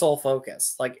 that's her sole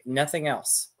focus, like nothing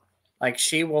else. Like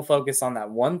she will focus on that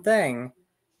one thing,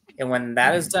 and when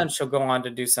that is done, she'll go on to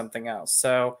do something else.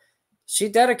 So she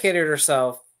dedicated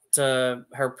herself to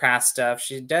her past stuff.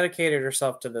 She dedicated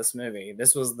herself to this movie.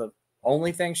 This was the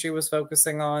only thing she was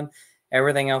focusing on.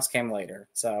 Everything else came later.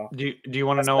 So do you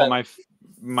want to know what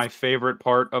my favorite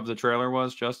part of the trailer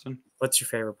was, Justin? What's your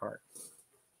favorite part?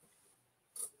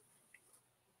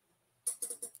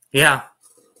 Yeah.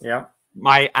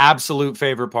 My absolute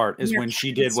favorite part is when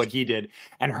she did what he did,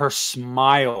 and her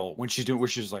smile when she's doing, where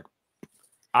she's like,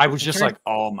 I was just like,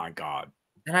 oh my God.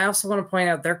 And I also want to point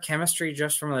out their chemistry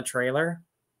just from the trailer.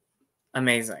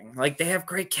 Amazing. Like they have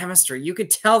great chemistry. You could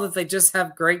tell that they just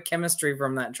have great chemistry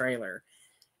from that trailer.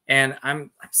 And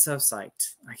I'm so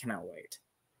psyched. I cannot wait.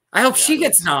 I hope she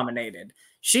gets nominated.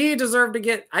 She deserved to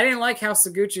get. I didn't like House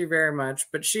of Gucci very much,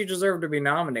 but she deserved to be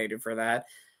nominated for that.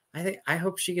 I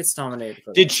hope she gets nominated for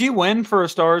that. Did she win for A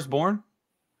Star Is Born?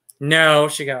 No,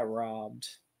 she got robbed.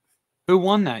 Who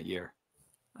won that year?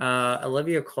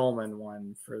 Olivia Colman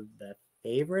won for The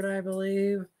Favorite, I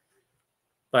believe.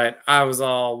 But I was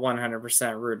all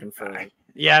 100% rooting for her.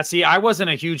 Yeah, see, I wasn't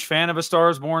a huge fan of A Star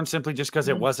Is Born simply just because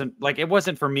it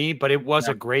wasn't for me, but it was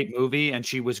a great movie, and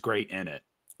she was great in it.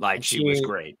 Like she was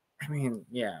great. I mean,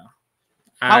 yeah.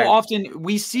 How often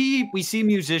we see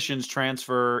musicians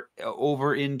transfer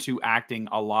over into acting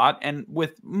a lot, and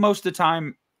with most of the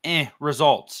time,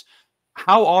 results.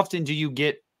 How often do you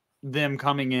get them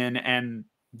coming in and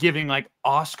giving like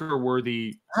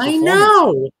Oscar-worthy I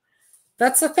know.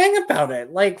 That's the thing about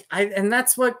it. Like, and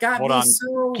that's what got Hold me on.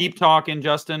 so. Keep talking,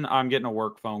 Justin. I'm getting a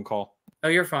work phone call. Oh,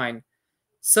 you're fine.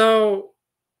 So,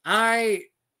 I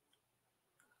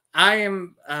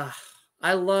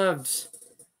loved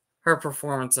her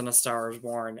performance in A Star Is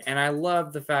Born, and I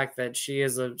love the fact that she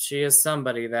is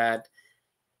somebody that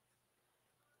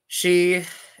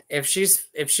if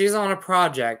she's on a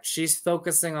project, she's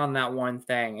focusing on that one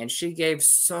thing, and she gave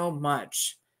so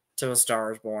much to A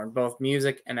Star Is Born, both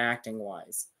music and acting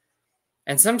wise.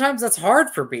 And sometimes that's hard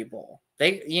for people.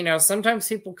 Sometimes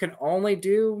people can only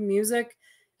do music,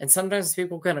 and sometimes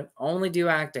people can only do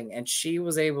acting, and she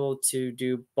was able to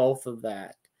do both of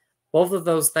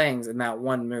those things in that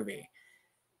one movie.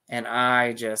 And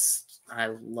I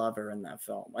love her in that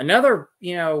film. Another,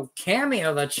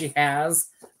 cameo that she has,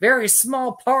 very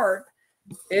small part,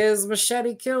 is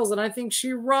Machete Kills. And I think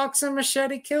she rocks in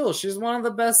Machete Kills. She's one of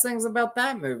the best things about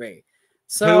that movie.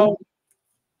 So,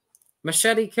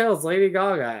 Machete Kills, Lady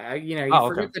Gaga.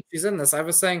 Forget that she's in this. I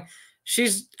was saying she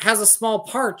has a small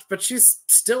part, but she's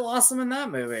still awesome in that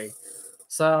movie.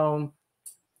 So,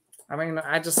 I mean,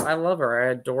 I love her.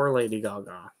 I adore Lady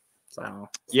Gaga. So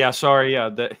yeah, sorry,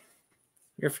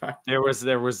 you're fine. There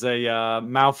was a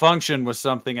malfunction with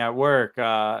something at work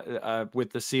with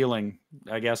the ceiling.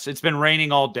 I guess it's been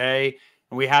raining all day,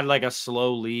 and we had like a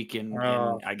slow leak, and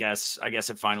I guess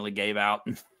it finally gave out,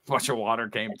 and a bunch of water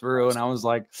came through, and I was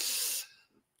like,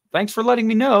 "Thanks for letting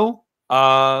me know.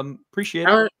 Appreciate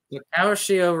it." How is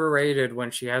she overrated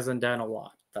when she hasn't done a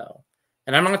lot though?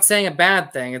 And I'm not saying a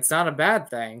bad thing. It's not a bad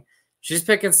thing. She's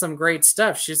picking some great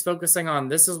stuff. She's focusing on,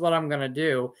 this is what I'm going to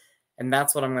do, and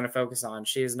that's what I'm going to focus on.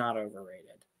 She is not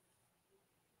overrated.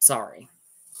 Sorry.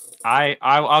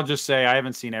 I'll just say I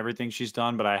haven't seen everything she's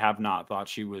done, but I have not thought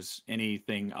she was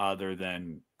anything other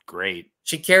than great.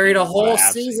 She carried a whole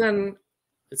season.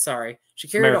 Sorry. She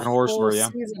carried a whole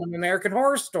season of American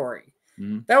Horror Story.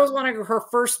 Mm-hmm. That was one of her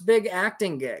first big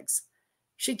acting gigs.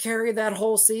 She carried that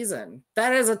whole season.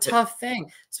 That is a tough thing,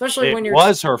 especially when you're. It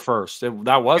was her first.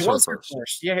 That was her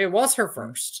first. Yeah, it was her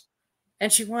first.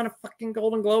 and she won a fucking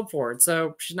Golden Globe for it.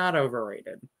 So she's not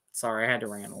overrated. Sorry, I had to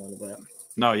rant a little bit.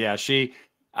 No, yeah, she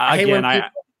again.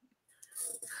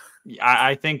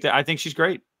 I think she's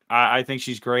great. I think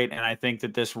she's great, and I think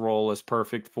that this role is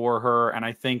perfect for her. And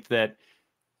I think that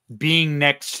being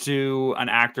next to an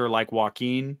actor like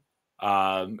Joaquin,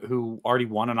 who already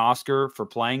won an Oscar for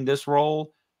playing this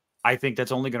role, I think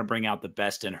that's only going to bring out the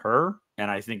best in her. And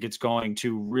I think it's going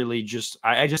to really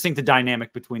I just think the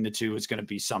dynamic between the two is going to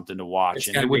be something to watch.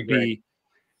 And it would be,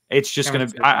 it's just going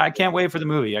to, I can't wait for the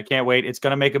movie. I can't wait. It's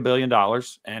going to make $1 billion,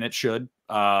 and it should.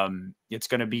 It's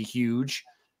going to be huge.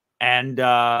 And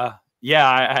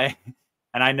yeah,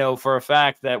 and I know for a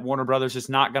fact that Warner Brothers is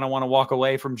not going to want to walk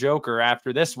away from Joker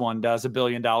after this one does $1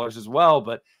 billion as well.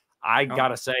 But I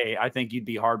gotta say, I think you'd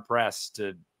be hard pressed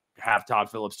to have Todd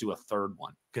Phillips do a third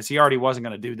one, because he already wasn't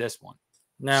going to do this one.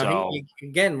 No, so,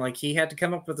 again, like, he had to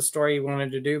come up with a story he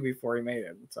wanted to do before he made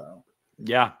it. So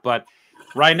yeah, but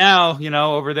right now, you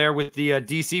know, over there with the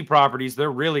DC properties,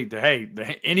 they're really, hey,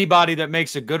 anybody that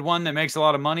makes a good one that makes a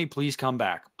lot of money, please come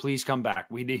back. Please come back.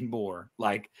 We need more.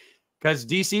 Like, because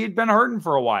DC had been hurting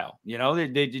for a while. You know,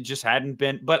 they just hadn't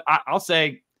been. But I'll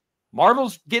say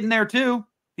Marvel's getting there too.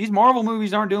 These Marvel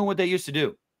movies aren't doing what they used to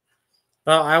do.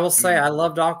 Well, I will say I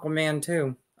loved Aquaman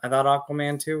 2. I thought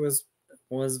Aquaman 2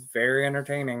 was very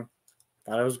entertaining.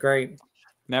 Thought it was great.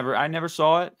 I never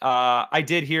saw it. I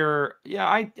did hear, yeah,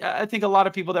 I think a lot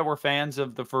of people that were fans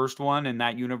of the first one in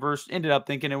that universe ended up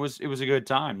thinking it was a good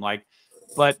time. Like,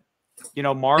 but you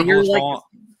know, Marvel's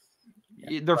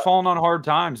they're falling on hard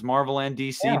times. Marvel and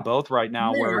DC both right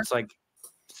now, where it's like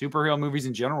superhero movies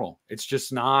in general. It's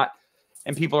just not,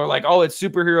 and people are like, oh, it's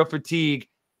superhero fatigue.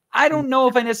 I don't know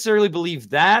if I necessarily believe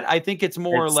that. I think it's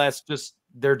more or less just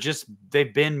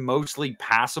they've been mostly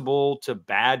passable to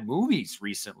bad movies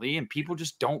recently, and people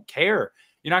just don't care.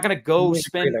 You're not going to go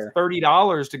spend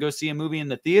 $30 to go see a movie in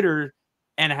the theater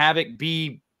and have it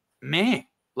be meh.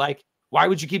 Like, why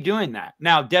would you keep doing that?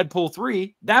 Now, Deadpool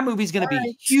 3, that movie's going to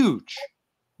be huge.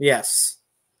 Yes.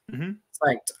 It's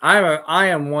like, I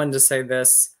am one to say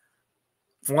this.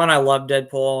 One, I love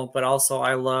Deadpool, but also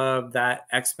I love that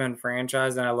X-Men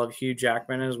franchise, and I love Hugh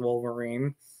Jackman as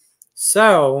Wolverine.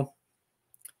 So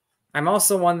I'm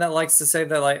also one that likes to say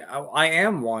that, like, I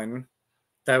am one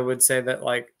that would say that,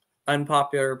 like,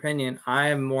 unpopular opinion, I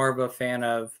am more of a fan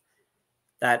of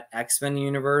that X-Men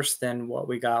universe than what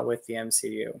we got with the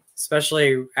MCU,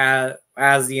 especially as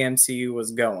the MCU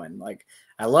was going. Like,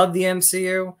 I love the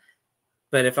MCU,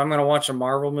 but if I'm going to watch a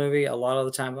Marvel movie, a lot of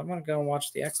the times I'm going to go and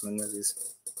watch the X-Men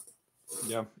movies.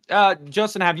 Yeah.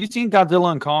 Justin, have you seen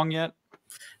Godzilla and Kong yet?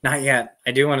 Not yet.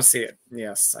 I do want to see it.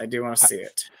 Yes, I do want to see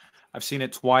it. I've seen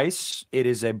it twice. It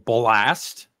is a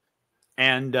blast.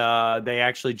 And they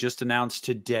actually just announced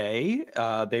today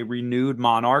they renewed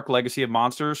Monarch Legacy of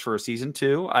Monsters for season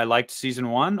 2. I liked season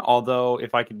 1, although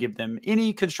if I could give them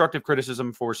any constructive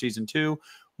criticism for season 2,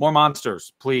 more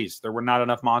monsters, please. There were not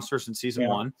enough monsters in season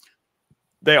 1.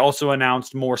 They also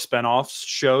announced more spinoffs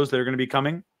shows that are going to be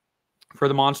coming for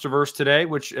the Monsterverse today,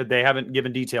 which they haven't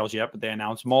given details yet, but they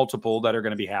announced multiple that are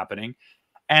going to be happening.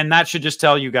 And that should just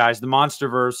tell you guys the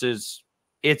Monsterverse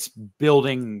it's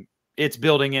building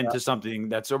into something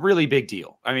that's a really big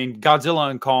deal. I mean, Godzilla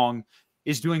and Kong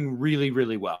is doing really,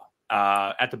 really well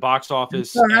at the box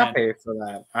office. I'm so happy for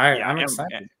that. I'm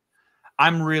excited.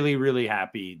 I'm really, really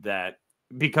happy that,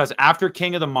 because after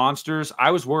King of the Monsters,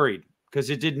 I was worried because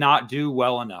it did not do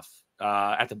well enough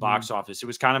at the box office. It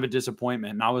was kind of a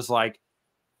disappointment. And I was like,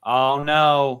 oh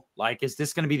no, like, is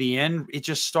this going to be the end? It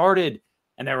just started.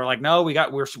 And they were like, no,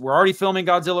 we're already filming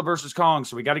Godzilla versus Kong,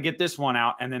 so we got to get this one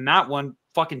out. And then that one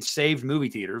fucking saved movie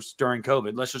theaters during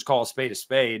COVID. Let's just call a spade a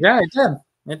spade. Yeah, it did.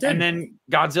 It did. And then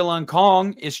Godzilla and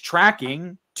Kong is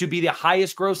tracking to be the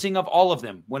highest grossing of all of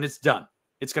them when it's done.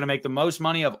 It's going to make the most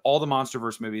money of all the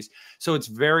Monsterverse movies. So it's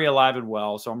very alive and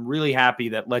well. So I'm really happy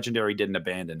that Legendary didn't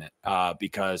abandon it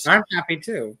because I'm happy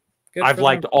too. I've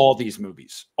liked all these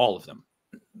movies, all of them.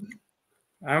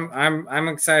 I'm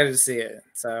excited to see it.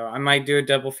 So I might do a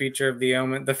double feature of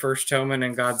the First Omen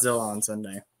and Godzilla on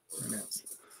Sunday. Who knows?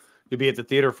 You'll be at the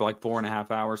theater for like 4.5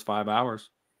 hours, 5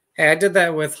 hours. Hey, I did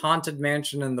that with Haunted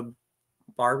Mansion and the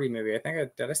Barbie movie. I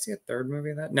think did I see a third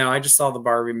movie of that? No, I just saw the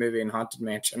Barbie movie and Haunted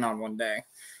Mansion on one day.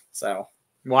 So,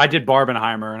 well, I did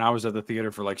Barbenheimer and I was at the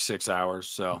theater for like 6 hours.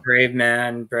 So brave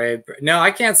man, brave. No,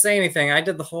 I can't say anything. I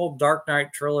did the whole Dark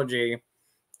Knight trilogy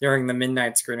during the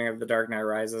midnight screening of The Dark Knight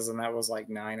Rises, and that was like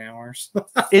 9 hours.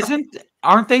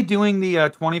 Aren't they doing the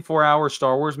 24-hour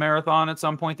Star Wars marathon at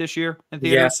some point this year in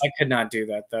theaters? Yes, I could not do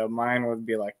that though. Mine would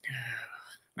be like,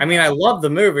 I mean, I love the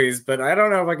movies, but I don't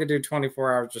know if I could do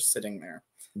 24 hours just sitting there.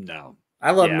 No,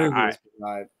 I love movies,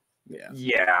 but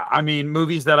Yeah. I mean,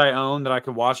 movies that I own that I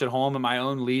could watch at home at my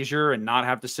own leisure and not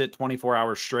have to sit 24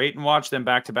 hours straight and watch them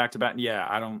back to back to back. Yeah,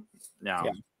 I don't.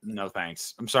 No, no,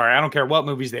 thanks. I'm sorry. I don't care what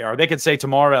movies they are. They could say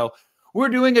tomorrow we're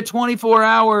doing a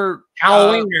 24-hour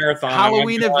Halloween marathon.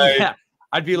 Halloween of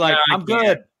I'd be like, I'm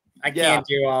good. I can't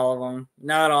do all of them.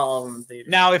 Not all of them. Theater.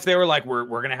 Now, if they were like,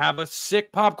 we're gonna have a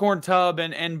sick popcorn tub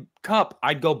and cup,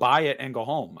 I'd go buy it and go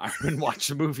home. I wouldn't watch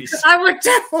the movies. I would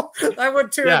too. I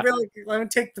would too. Yeah. I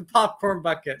would take the popcorn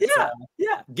bucket. Yeah, so.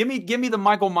 Yeah. Give me the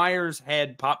Michael Myers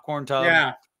head popcorn tub.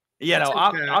 Yeah. You know,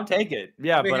 I'll take it.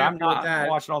 Yeah, but I'm not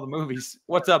watching all the movies.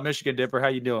 What's up, Michigan Dipper? How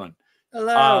you doing?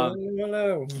 Hello.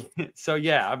 Hello. So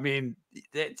yeah, I mean,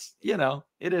 it's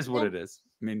it is what it is.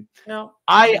 I mean,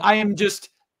 I am just.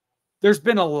 There's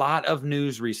been a lot of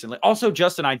news recently. Also,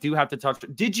 Justin, I do have to touch.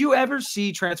 Did you ever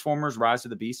see Transformers: Rise of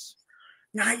the Beasts?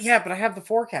 Not yet, but I have the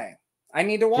 4K. I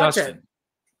need to watch it.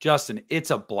 Justin,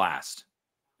 it's a blast.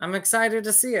 I'm excited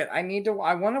to see it. I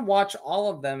want to watch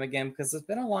all of them again because it's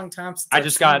been a long time since I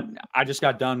just got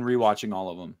done rewatching all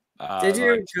of them. Did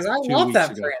you? Because I love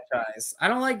that franchise. I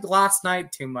don't like Last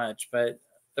Night too much, but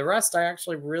the rest I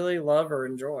actually really love or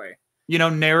enjoy. You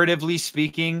know, narratively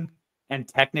speaking. And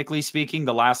technically speaking,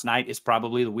 The Last Night is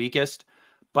probably the weakest,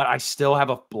 but I still have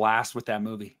a blast with that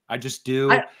movie. I just do.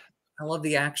 I love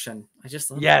the action. I just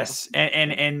love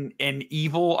and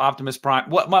evil Optimus Prime.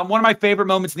 One of my favorite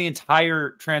moments in the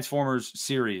entire Transformers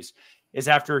series is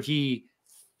after he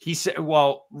said,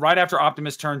 well, right after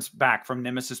Optimus turns back from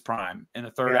Nemesis Prime in the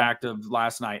third act of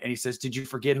Last Night, and he says, "Did you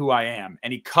forget who I am?"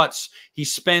 And he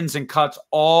spins and cuts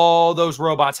all those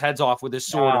robots' heads off with his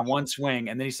sword in one swing,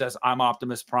 and then he says, "I'm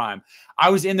Optimus Prime." I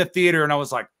was in the theater and I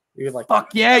was like, "You're like, fuck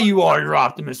yeah, you are. You're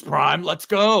Optimus Prime. Let's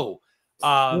go."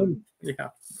 Yeah.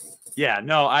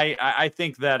 No, I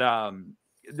think that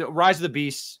the Rise of the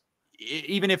Beasts.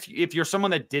 Even if you're someone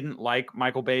that didn't like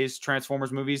Michael Bay's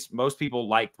Transformers movies, most people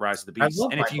liked Rise of the Beast.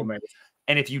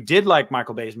 And if you did like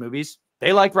Michael Bay's movies,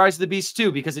 they like Rise of the Beast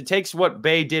too, because it takes what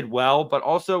Bay did well, but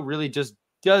also really just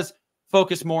does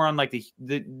focus more on like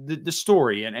the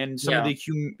story and some of the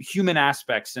human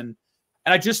aspects. And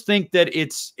I just think that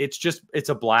it's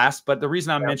a blast. But the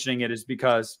reason I'm mentioning it is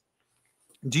because,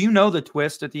 do you know the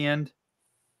twist at the end?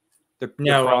 The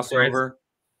crossover?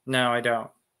 No, I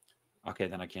don't. Okay,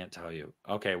 then I can't tell you.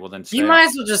 Okay, well then you might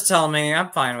as well just tell me. I'm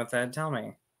fine with it. Tell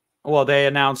me. Well, they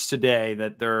announced today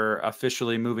that they're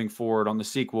officially moving forward on the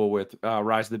sequel with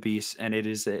Rise of the Beasts, and it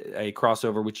is a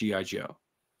crossover with G.I. Joe.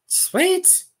 Sweet.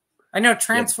 I know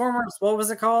Transformers. What was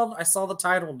it called? I saw the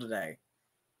title today.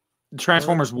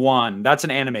 Transformers 1. That's an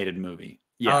animated movie.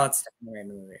 Yeah, oh, that's an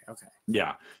animated movie. Okay.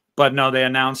 Yeah. But no, they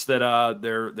announced that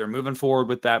they're moving forward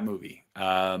with that movie.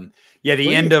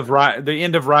 The end of Rise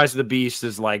of the Beast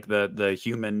is like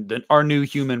our new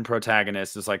human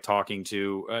protagonist is like talking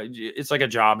to it's like a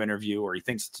job interview, or he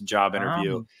thinks it's a job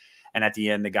interview, and at the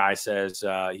end the guy says,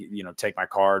 take my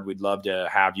card, we'd love to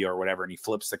have you or whatever, and he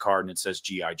flips the card and it says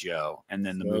G.I. Joe, and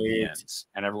then the movie ends,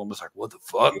 and everyone was like, what the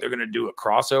fuck, they're gonna do a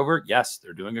crossover? Yes,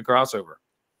 they're doing a crossover.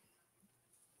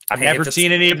 I've never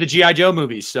seen any of the G.I. Joe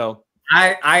movies, so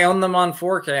I own them on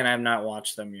 4K and I have not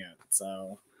watched them yet.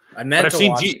 So I meant to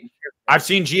watch them. I've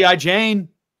seen G.I. Jane.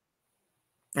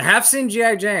 I have seen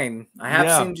G.I. Jane. I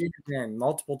have seen G.I. Jane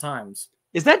multiple times.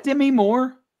 Is that Demi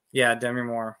Moore? Yeah, Demi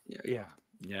Moore.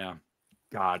 Yeah.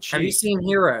 God, have you seen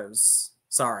Heroes?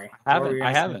 Sorry.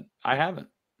 I haven't.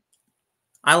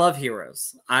 I love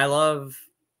Heroes. The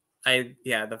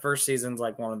first season's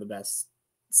like one of the best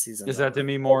seasons. Is that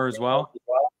Demi Moore as well?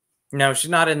 No,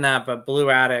 she's not in that, but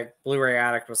Blu-ray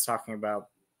Addict was talking about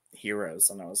Heroes,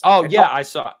 and I was I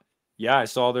saw. Yeah, I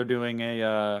saw they're doing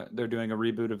a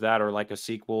reboot of that, or like a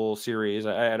sequel series.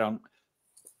 I don't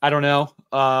know.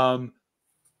 I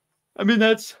mean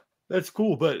that's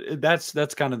cool, but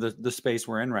that's kind of the space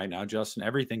we're in right now, Justin.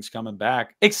 Everything's coming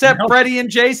back except Freddie and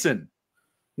Jason.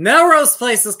 Melrose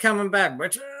Place is coming back,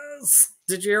 bitches.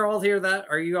 Did you all hear that?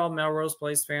 Are you all Melrose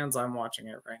Place fans? I'm watching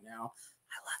it right now.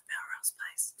 I love Melrose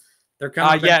Place. They're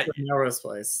coming back to Melrose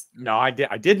Place. No, I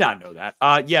did not know that.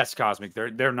 Yes, Cosmic.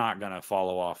 They're not gonna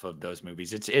follow off of those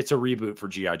movies. It's a reboot for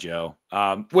G.I. Joe,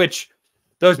 which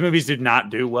those movies did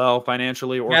not do well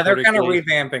financially or they're kind of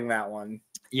revamping that one.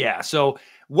 Yeah. So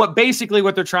what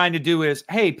they're trying to do is,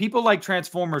 hey, people like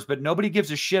Transformers, but nobody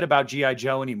gives a shit about G.I.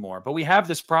 Joe anymore. But we have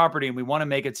this property and we want to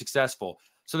make it successful.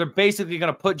 So they're basically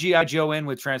going to put G.I. Joe in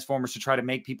with Transformers to try to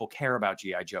make people care about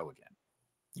G.I. Joe again.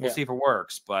 We'll see if it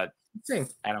works, but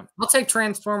I'll take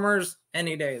Transformers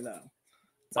any day though.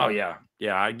 So. Oh yeah.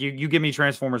 You give me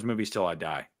Transformers movies till I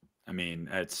die. I mean,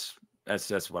 that's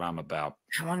what I'm about.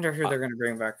 I wonder who they're going to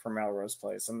bring back from Melrose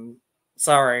Place. I'm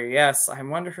sorry. Yes, I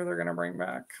wonder who they're going to bring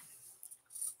back.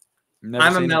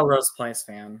 I'm a Melrose Place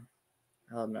fan.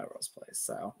 I love Melrose Place.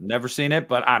 So never seen it,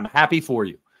 but I'm happy for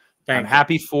you. I'm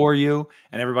happy for you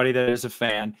and everybody that is a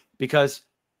fan, because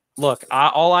look,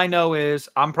 all I know is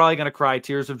I'm probably going to cry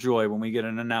tears of joy when we get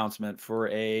an announcement for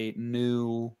a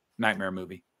new Nightmare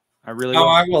movie. I really will. Oh,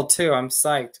 I will too. I'm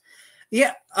psyched.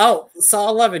 Yeah. Oh, Saw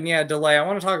 11. Yeah, delay. I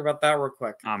want to talk about that real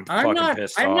quick. I'm fucking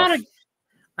pissed off.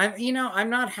 I'm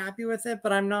not happy with it,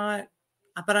 but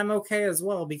I'm okay as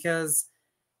well, because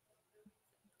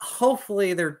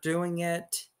hopefully they're doing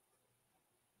it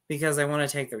because they want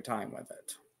to take their time with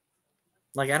it.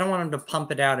 Like, I don't want them to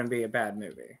pump it out and be a bad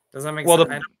movie. Does that make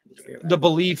sense?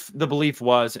 The belief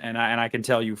was, and I can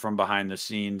tell you from behind the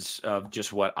scenes of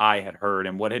just what I had heard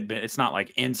and what had been, it's not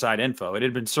like inside info. It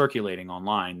had been circulating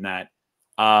online that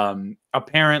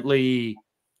apparently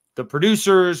the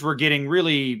producers were getting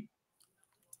really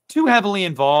too heavily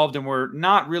involved and were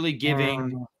not really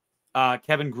giving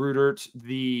Kevin Grudert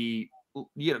the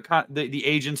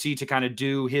agency to kind of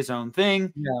do his own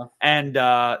thing. Yeah. And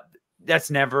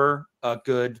that's never a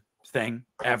good thing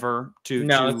ever. It's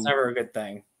never a good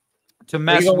thing to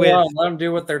mess with. Let them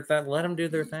do let them do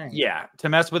their thing. Yeah, to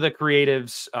mess with the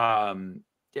creatives.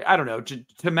 I don't know,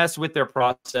 to mess with their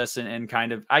process and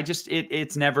kind of.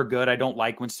 It's never good. I don't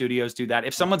like when studios do that.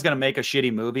 If someone's going to make a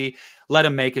shitty movie, let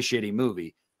them make a shitty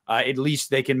movie. At least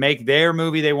they can make their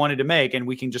movie they wanted to make, and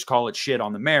we can just call it shit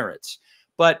on the merits.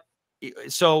 But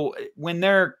so when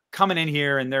they're coming in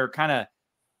here and they're kind of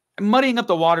muddying up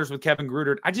the waters with Kevin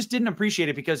Grudert, I just didn't appreciate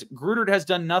it, because Grudert has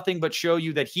done nothing but show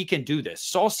you that he can do this.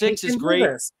 Saw 6 is great.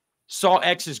 Saw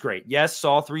X is great. Yes,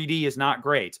 Saw 3D is not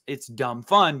great. It's dumb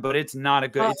fun, but it's not a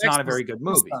good. It's not a very good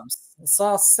movie.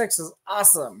 Saw 6 is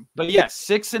awesome. But yes,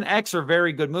 6 and X are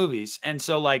very good movies, and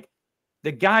so like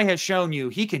the guy has shown you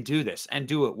he can do this and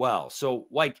do it well. So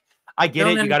like I get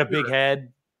it. You got a big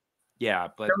head. Yeah,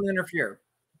 but don't interfere.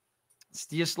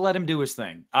 Just let him do his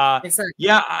thing. Exactly.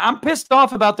 Yeah, I'm pissed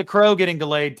off about The Crow getting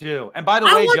delayed too. And by the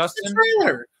way, Justin,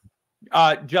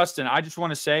 Justin, I just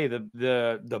want to say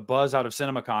the buzz out of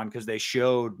CinemaCon, because they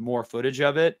showed more footage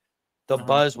of it. The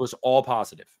buzz was all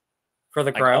positive for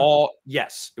The Crow.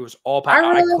 Yes, it was all positive.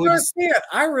 I really want to see it.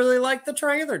 I really like the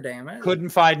trailer. Damn it! Couldn't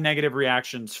find negative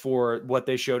reactions for what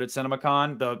they showed at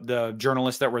CinemaCon. The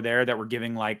journalists that were there that were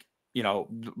giving like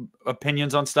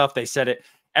opinions on stuff, they said it.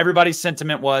 Everybody's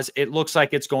sentiment was, it looks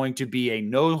like it's going to be a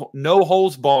no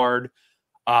holds barred,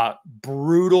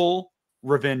 brutal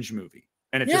revenge movie,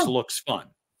 and it just looks fun.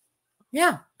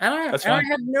 Yeah, and I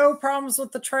had no problems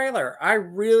with the trailer. I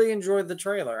really enjoyed the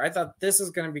trailer. I thought this is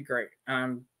going to be great.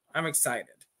 I'm excited.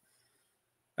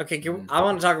 Okay, I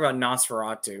want to talk about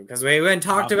Nosferatu, because we haven't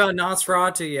talked about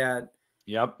Nosferatu yet.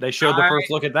 Yep, they showed the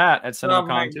first look at that at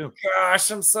CinemaCon too.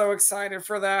 Gosh, I'm so excited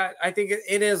for that. I think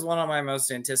it is one of my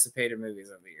most anticipated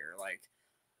movies of the year. Like,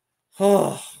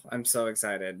 oh, I'm so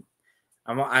excited.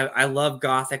 I love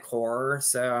gothic horror,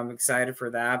 so I'm excited for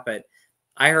that. But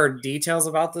I heard details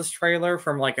about this trailer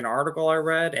from like an article I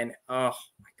read, and oh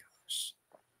my gosh,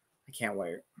 I can't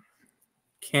wait.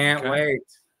 Can't wait.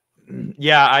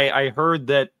 Yeah, I heard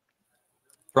that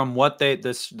from what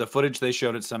the footage they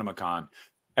showed at CinemaCon.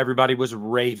 Everybody was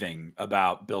raving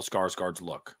about Bill Skarsgård's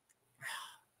look.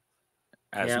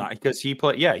 Not because he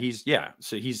played. Yeah,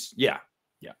 So he's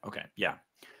okay, yeah,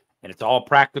 and it's all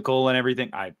practical and everything.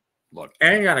 And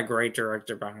he got a great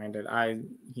director behind it.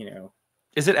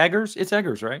 Is it Eggers? It's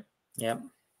Eggers, right? Yep.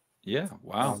 Yeah.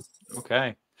 Wow.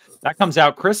 Okay, that comes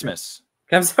out Christmas.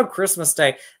 Comes out Christmas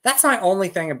Day. That's my only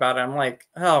thing about it. I'm like,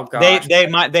 oh god.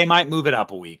 They might move it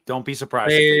up a week. Don't be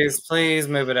surprised. Please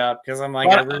move it up, because I'm like,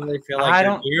 I really feel like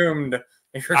you're doomed.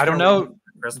 I don't know,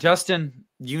 Justin.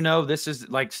 This is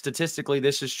like statistically,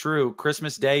 this is true.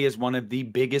 Christmas Day is one of the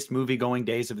biggest movie going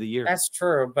days of the year. That's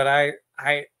true, but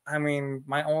I mean,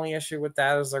 my only issue with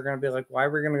that is they're going to be like, why are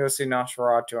we going to go see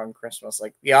Nosferatu on Christmas?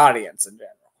 Like the audience in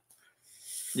general.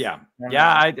 Yeah.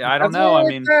 I don't know. I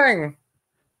mean.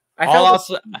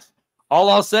 All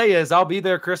I'll say is I'll be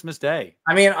there Christmas Day.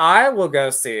 I mean, I will go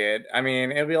see it. I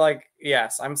mean, it'll be like,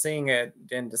 yes, I'm seeing it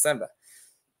in December.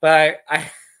 But I'm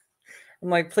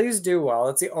like, please do well.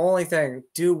 It's the only thing.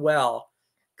 Do well.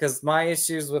 Because my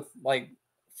issues with like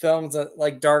films that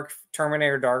like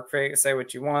Terminator Dark Fate, say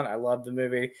what you want. I love the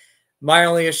movie. My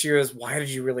only issue is, why did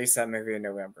you release that movie in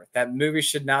November? That movie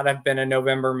should not have been a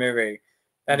November movie.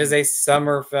 That is a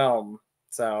summer film.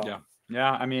 So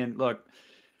yeah. I mean, look.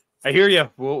 I hear you.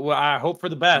 Well, I hope for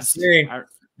the best. See what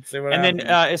and happens. Then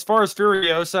as far as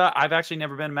Furiosa, I've actually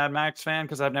never been a Mad Max fan,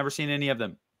 because I've never seen any of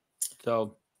them.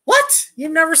 So what?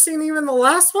 You've never seen even the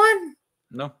last one?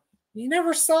 No. You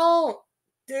never saw?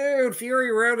 Dude,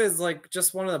 Fury Road is like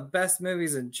just one of the best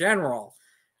movies in general.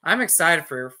 I'm excited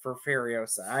for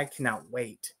Furiosa. I cannot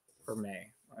wait for May.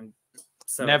 I'm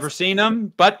so Never excited. seen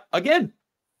them, but again,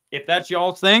 if that's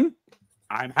y'all's thing,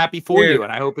 I'm happy for Dude, you,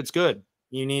 and I hope it's good.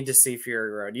 you need to see Fury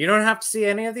Road. You don't have to see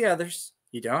any of the others.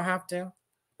 You don't have to,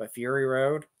 but Fury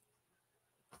Road,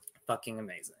 fucking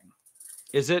amazing.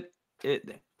 Is it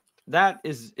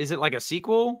like a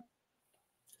sequel?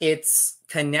 It's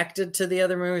connected to the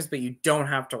other movies, but you don't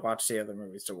have to watch the other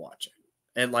movies to watch it.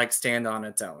 It like stand on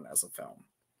its own as a film.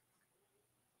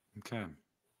 Okay.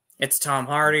 It's Tom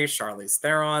Hardy, Charlize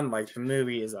Theron. Like the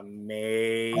movie is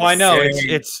amazing. Oh, I know.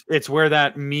 It's where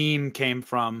that meme came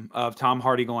from of Tom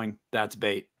Hardy going, "That's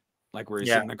bait," like where he's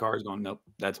sitting in the car, going, "Nope,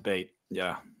 that's bait."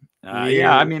 Yeah.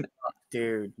 Yeah. I mean,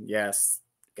 dude, yes,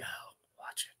 go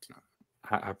watch it.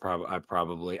 I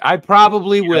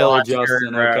probably will,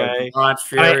 Justin. Okay. Watch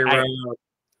Fury Road.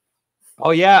 Oh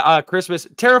yeah, Christmas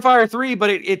Terrifier 3, but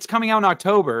it's coming out in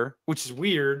October, which is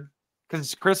weird because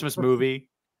it's a Christmas movie.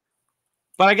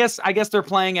 But I guess they're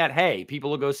playing at, hey,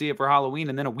 people will go see it for Halloween,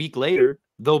 and then a week later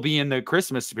they'll be in the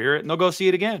Christmas spirit and they'll go see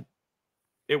it again.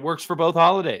 It works for both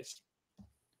holidays.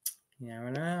 You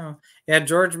never know. Yeah,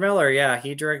 George Miller. Yeah,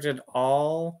 he directed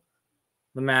all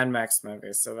the Mad Max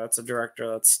movies, so that's a director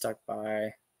that's stuck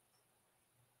by.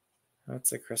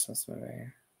 That's a Christmas movie.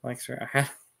 Like,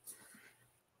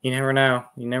 you never know.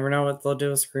 You never know what they'll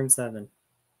do with Scream 7.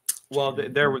 Well,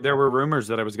 there were rumors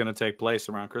that it was going to take place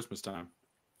around Christmas time.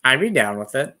 I'd be down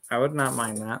with it. I would not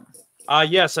mind that.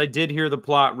 Yes, I did hear the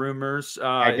plot rumors.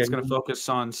 It's going to focus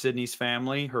on Sydney's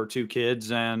family, her 2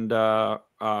 kids, and her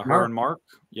and Mark.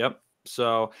 Yep.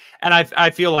 So, and I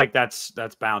feel like that's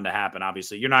bound to happen.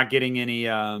 Obviously, you're not getting any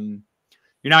of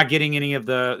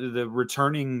the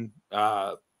returning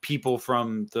people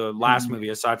from the last movie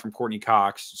aside from Courtney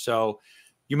Cox. So,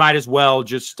 you might as well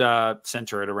just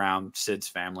center it around Sid's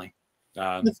family.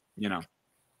 You know.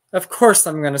 Of course,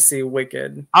 I'm going to see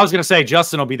Wicked. I was going to say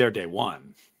Justin will be there day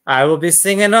 1. I will be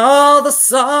singing all the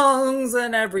songs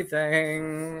and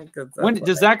everything. When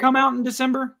does that come out in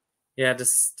December? Yeah,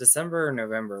 December or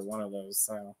November, one of those.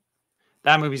 So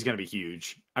that movie's going to be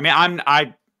huge. I mean,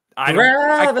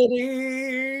 Gravity.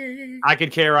 I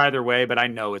could care either way, but I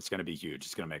know it's going to be huge.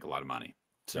 It's going to make a lot of money.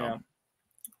 So, yeah.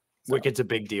 Wicked's a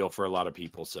big deal for a lot of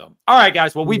people. So, all right,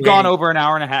 guys. Well, we've gone over an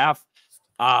hour and a half.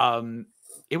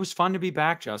 It was fun to be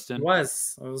back, Justin. It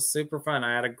was super fun.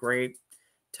 I had a great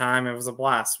time. It was a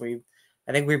blast. I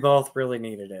think we both really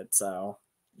needed it. So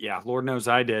yeah, Lord knows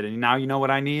I did. And now you know what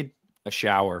I need? A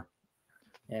shower.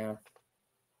 Yeah.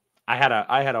 I had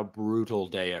a brutal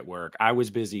day at work. I was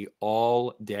busy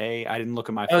all day. I didn't look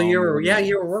at my phone. Oh, you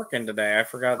were working today. I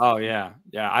forgot. Oh yeah.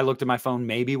 Yeah. I looked at my phone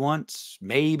maybe once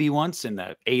in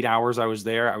the 8 hours I was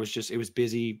there. It was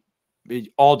busy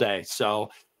all day.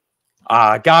 So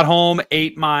got home,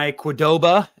 ate my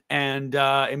Qdoba, and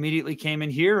immediately came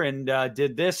in here and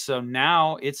did this. So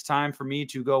now it's time for me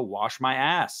to go wash my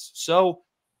ass. So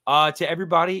to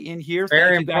everybody in here,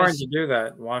 very important to do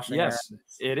that. Washing. Yes,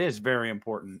 it is very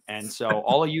important. And so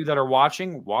all of you that are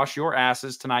watching, wash your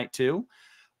asses tonight too,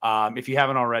 if you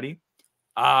haven't already.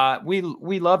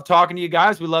 We love talking to you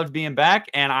guys. We loved being back,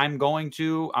 and I'm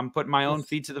putting my own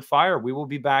feet to the fire. We will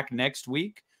be back next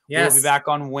week. Yes. We'll be back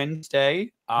on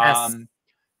Wednesday. Yes.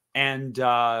 And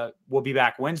we'll be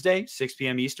back Wednesday, 6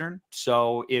 p.m. Eastern.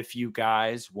 So if you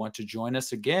guys want to join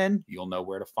us again, you'll know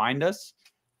where to find us.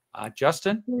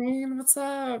 Justin? Queen, what's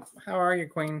up? How are you,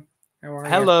 Queen? How are you?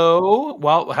 Hello.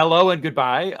 Well, hello and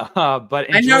goodbye.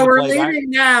 But I know we're leaving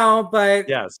now, but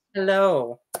yes.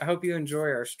 Hello. I hope you enjoy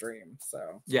our stream.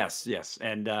 So yes.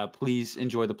 And please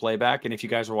enjoy the playback. And if you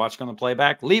guys are watching on the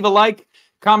playback, leave a like.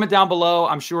 Comment down below.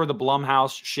 I'm sure the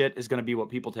Blumhouse shit is going to be what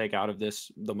people take out of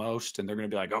this the most. And they're going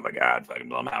to be like, oh my God, fucking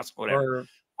Blumhouse, whatever.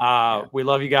 We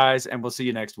love you guys, and we'll see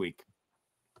you next week.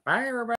 Bye, everybody.